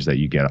fingers that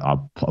you get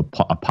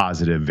a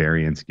positive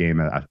variance game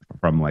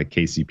from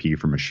KCP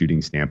from a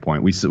shooting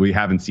standpoint. We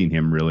haven't seen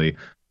him really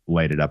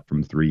lighted up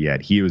from three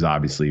yet. He was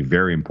obviously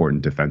very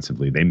important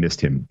defensively. They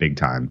missed him big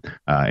time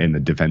in the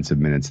defensive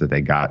minutes that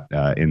they got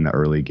in the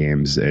early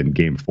games. In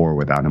game 4,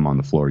 without him on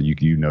the floor,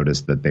 you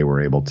noticed that they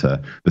were able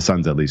to, the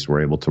Suns at least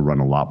were able to run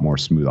a lot more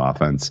smooth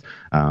offense.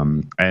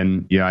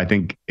 And I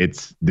think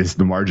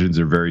the margins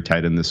are very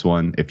tight in this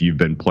one. If you've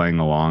been playing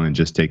along and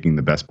just taking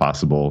the best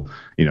possible,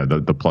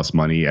 the plus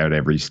money at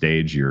every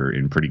stage, you're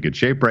in pretty good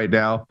shape right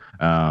now.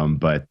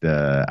 But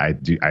I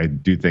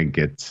do think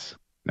it's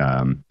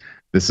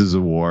this is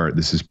a war.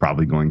 This is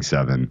probably going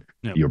 7.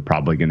 Yep. You're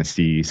probably going to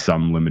see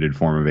some limited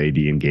form of AD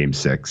in game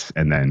 6,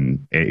 and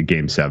then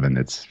game 7,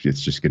 it's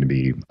just going to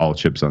be all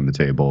chips on the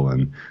table,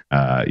 and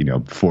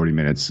 40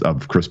 minutes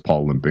of Chris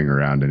Paul limping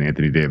around and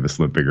Anthony Davis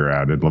limping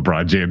around and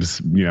LeBron James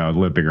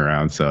limping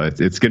around. So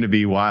it's going to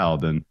be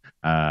wild, and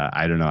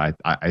I don't know.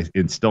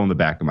 It's still in the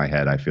back of my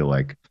head. I feel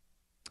like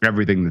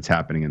everything that's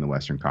happening in the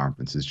Western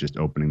Conference is just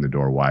opening the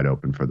door wide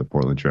open for the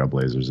Portland Trail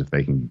Blazers if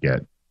they can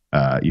get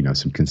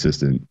some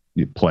consistent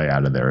play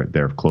out of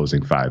their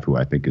closing 5, who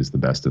I think is the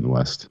best in the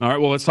West. All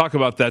right, well, let's talk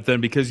about that then,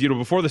 because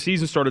before the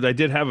season started, I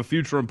did have a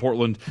future in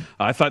Portland.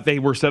 I thought they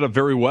were set up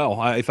very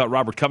well. I thought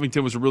Robert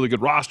Covington was a really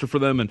good roster for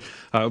them, and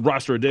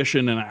roster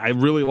addition, and I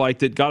really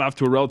liked it. Got off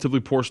to a relatively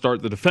poor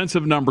start. The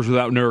defensive numbers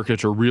without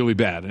Nurkic are really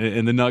bad,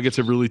 and the Nuggets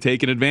have really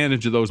taken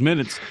advantage of those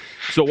minutes.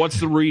 So what's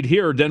the read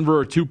here?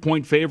 Denver a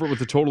 2-point favorite with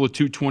a total of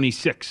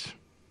 226.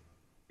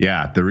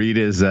 Yeah, the read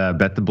is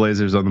bet the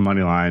Blazers on the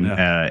money line,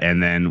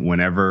 and then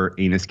whenever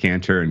Enes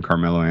Kanter and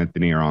Carmelo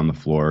Anthony are on the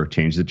floor,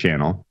 change the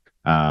channel,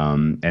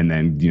 and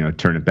then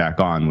turn it back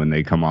on when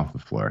they come off the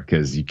floor,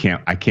 because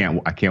I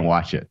can't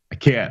watch it. I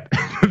can't.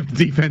 The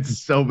defense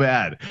is so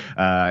bad.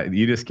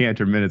 Enes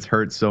Kanter minutes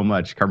hurt so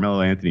much.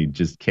 Carmelo Anthony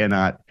just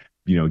cannot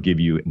give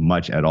you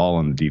much at all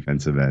on the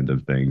defensive end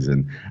of things,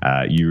 and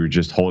you're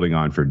just holding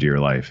on for dear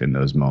life in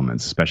those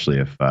moments, especially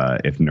if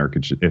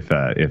Jokic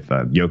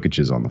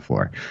is on the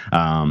floor.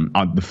 On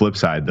the flip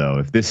side, though,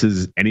 if this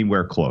is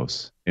anywhere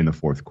close in the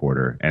fourth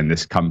quarter, and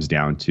this comes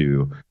down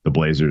to the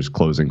Blazers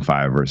closing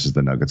 5 versus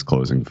the Nuggets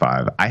closing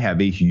 5, I have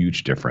a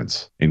huge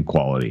difference in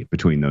quality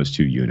between those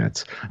two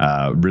units.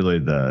 Really,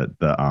 the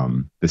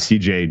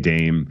CJ,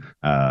 Dame,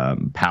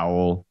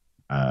 Powell,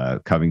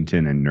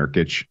 Covington, and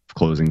Nurkic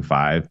closing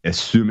 5,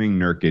 assuming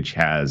Nurkic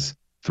has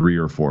 3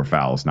 or 4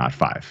 fouls, not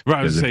 5. Right,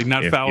 I was saying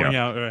not fouling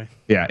out. Right.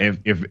 Yeah, if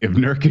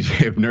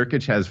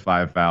Nurkic has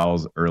 5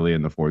 fouls early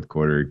in the fourth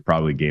quarter,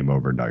 probably game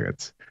over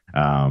Nuggets.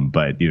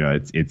 But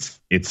it's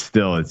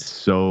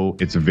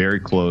a very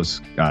close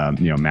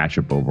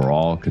matchup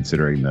overall,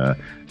 considering the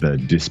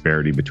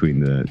disparity between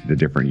the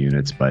different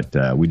units. But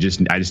I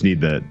just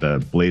need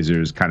the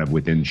Blazers kind of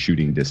within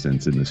shooting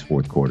distance in this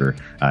fourth quarter,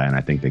 and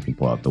I think they can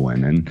pull out the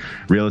win. And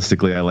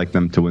realistically, I like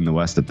them to win the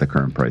West at the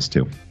current price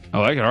too. I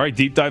like it. All right,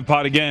 Deep Dive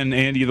Pod again.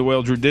 Andy the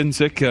Whale, Drew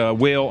Dinsick,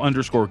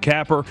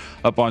 Whale_Capper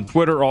up on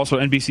Twitter. Also,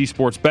 NBC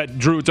Sports Bet.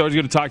 Drew, it's always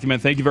good to talk to you, man.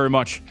 Thank you very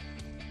much.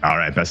 All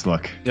right, best of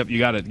luck. Yep, you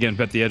got it. Again,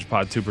 Bet the Edge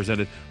Pod 2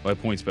 presented by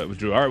PointsBet with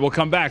Drew. All right, we'll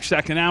come back.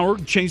 Second hour,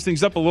 change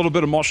things up a little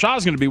bit. Amal Shah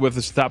is going to be with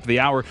us at the top of the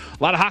hour.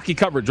 A lot of hockey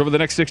coverage over the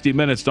next 60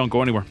 minutes. Don't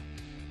go anywhere.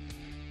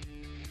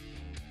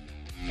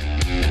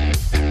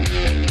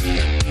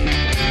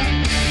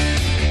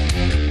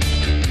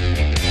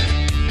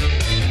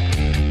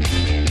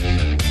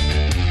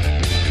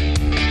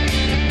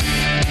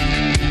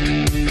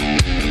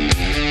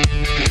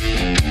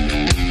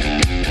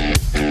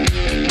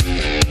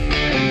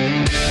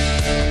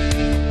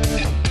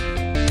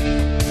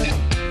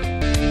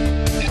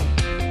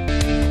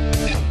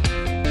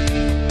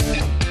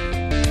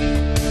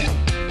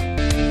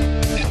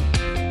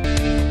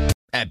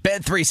 At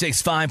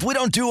Bet365, we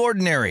don't do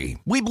ordinary.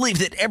 We believe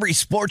that every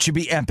sport should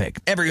be epic.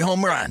 Every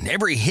home run,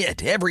 every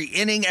hit, every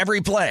inning,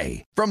 every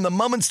play. From the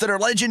moments that are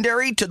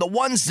legendary to the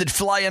ones that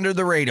fly under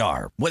the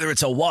radar. Whether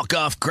it's a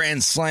walk-off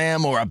grand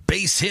slam or a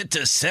base hit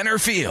to center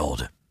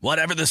field.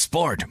 Whatever the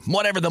sport,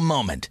 whatever the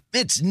moment.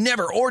 It's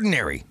never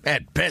ordinary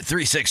at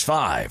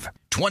Bet365.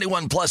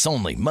 21 plus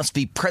only. Must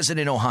be present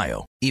in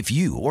Ohio. If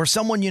you or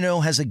someone you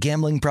know has a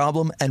gambling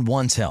problem and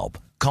wants help,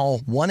 call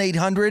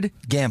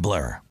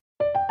 1-800-GAMBLER.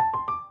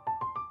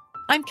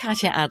 I'm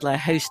Katya Adler,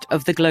 host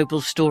of The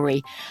Global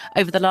Story.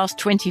 Over the last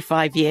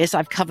 25 years,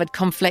 I've covered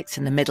conflicts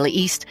in the Middle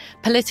East,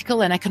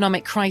 political and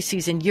economic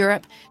crises in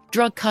Europe,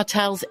 drug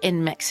cartels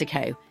in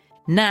Mexico.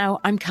 Now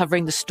I'm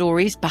covering the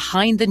stories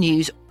behind the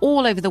news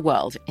all over the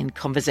world in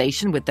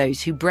conversation with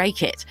those who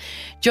break it.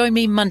 Join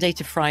me Monday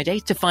to Friday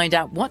to find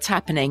out what's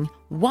happening,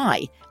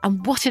 why,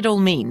 and what it all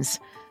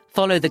means.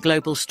 Follow The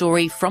Global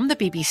Story from the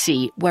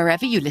BBC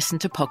wherever you listen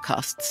to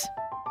podcasts.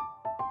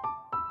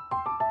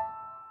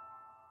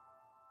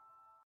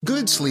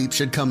 Good sleep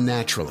should come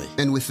naturally,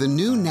 and with the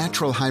new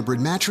Natural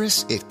Hybrid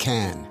mattress, it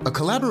can. A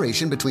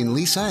collaboration between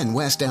Lisa and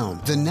West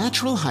Elm, the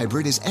Natural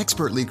Hybrid is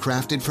expertly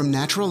crafted from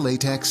natural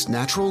latex,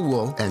 natural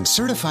wool, and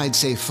certified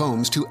safe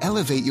foams to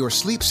elevate your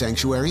sleep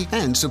sanctuary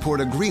and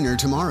support a greener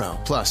tomorrow.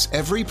 Plus,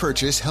 every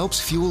purchase helps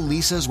fuel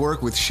Lisa's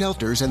work with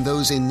shelters and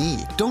those in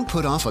need. Don't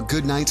put off a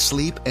good night's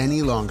sleep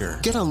any longer.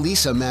 Get a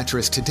Lisa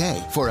mattress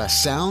today for a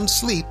sound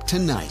sleep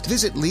tonight.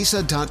 Visit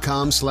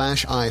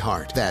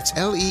lisa.com/iHeart. That's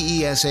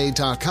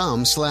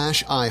LEESA.com/iHeart.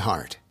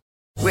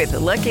 With the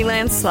Lucky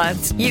Land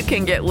Slots, you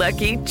can get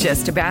lucky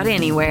just about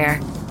anywhere.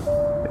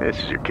 This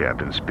is your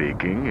captain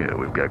speaking.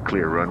 We've got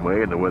clear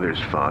runway and the weather's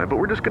fine, but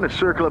we're just going to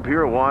circle up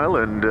here a while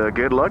and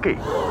get lucky.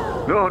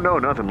 No,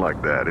 nothing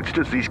like that. It's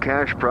just these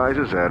cash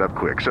prizes add up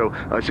quick. So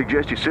I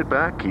suggest you sit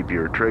back, keep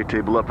your tray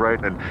table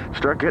upright, and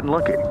start getting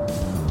lucky.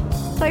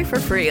 Play for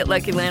free at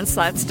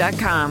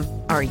LuckyLandSlots.com.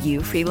 Are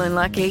you feeling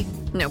lucky?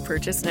 No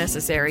purchase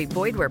necessary.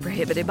 Void where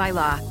prohibited by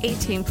law.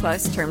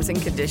 18+ terms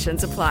and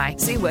conditions apply.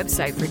 See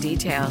website for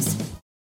details.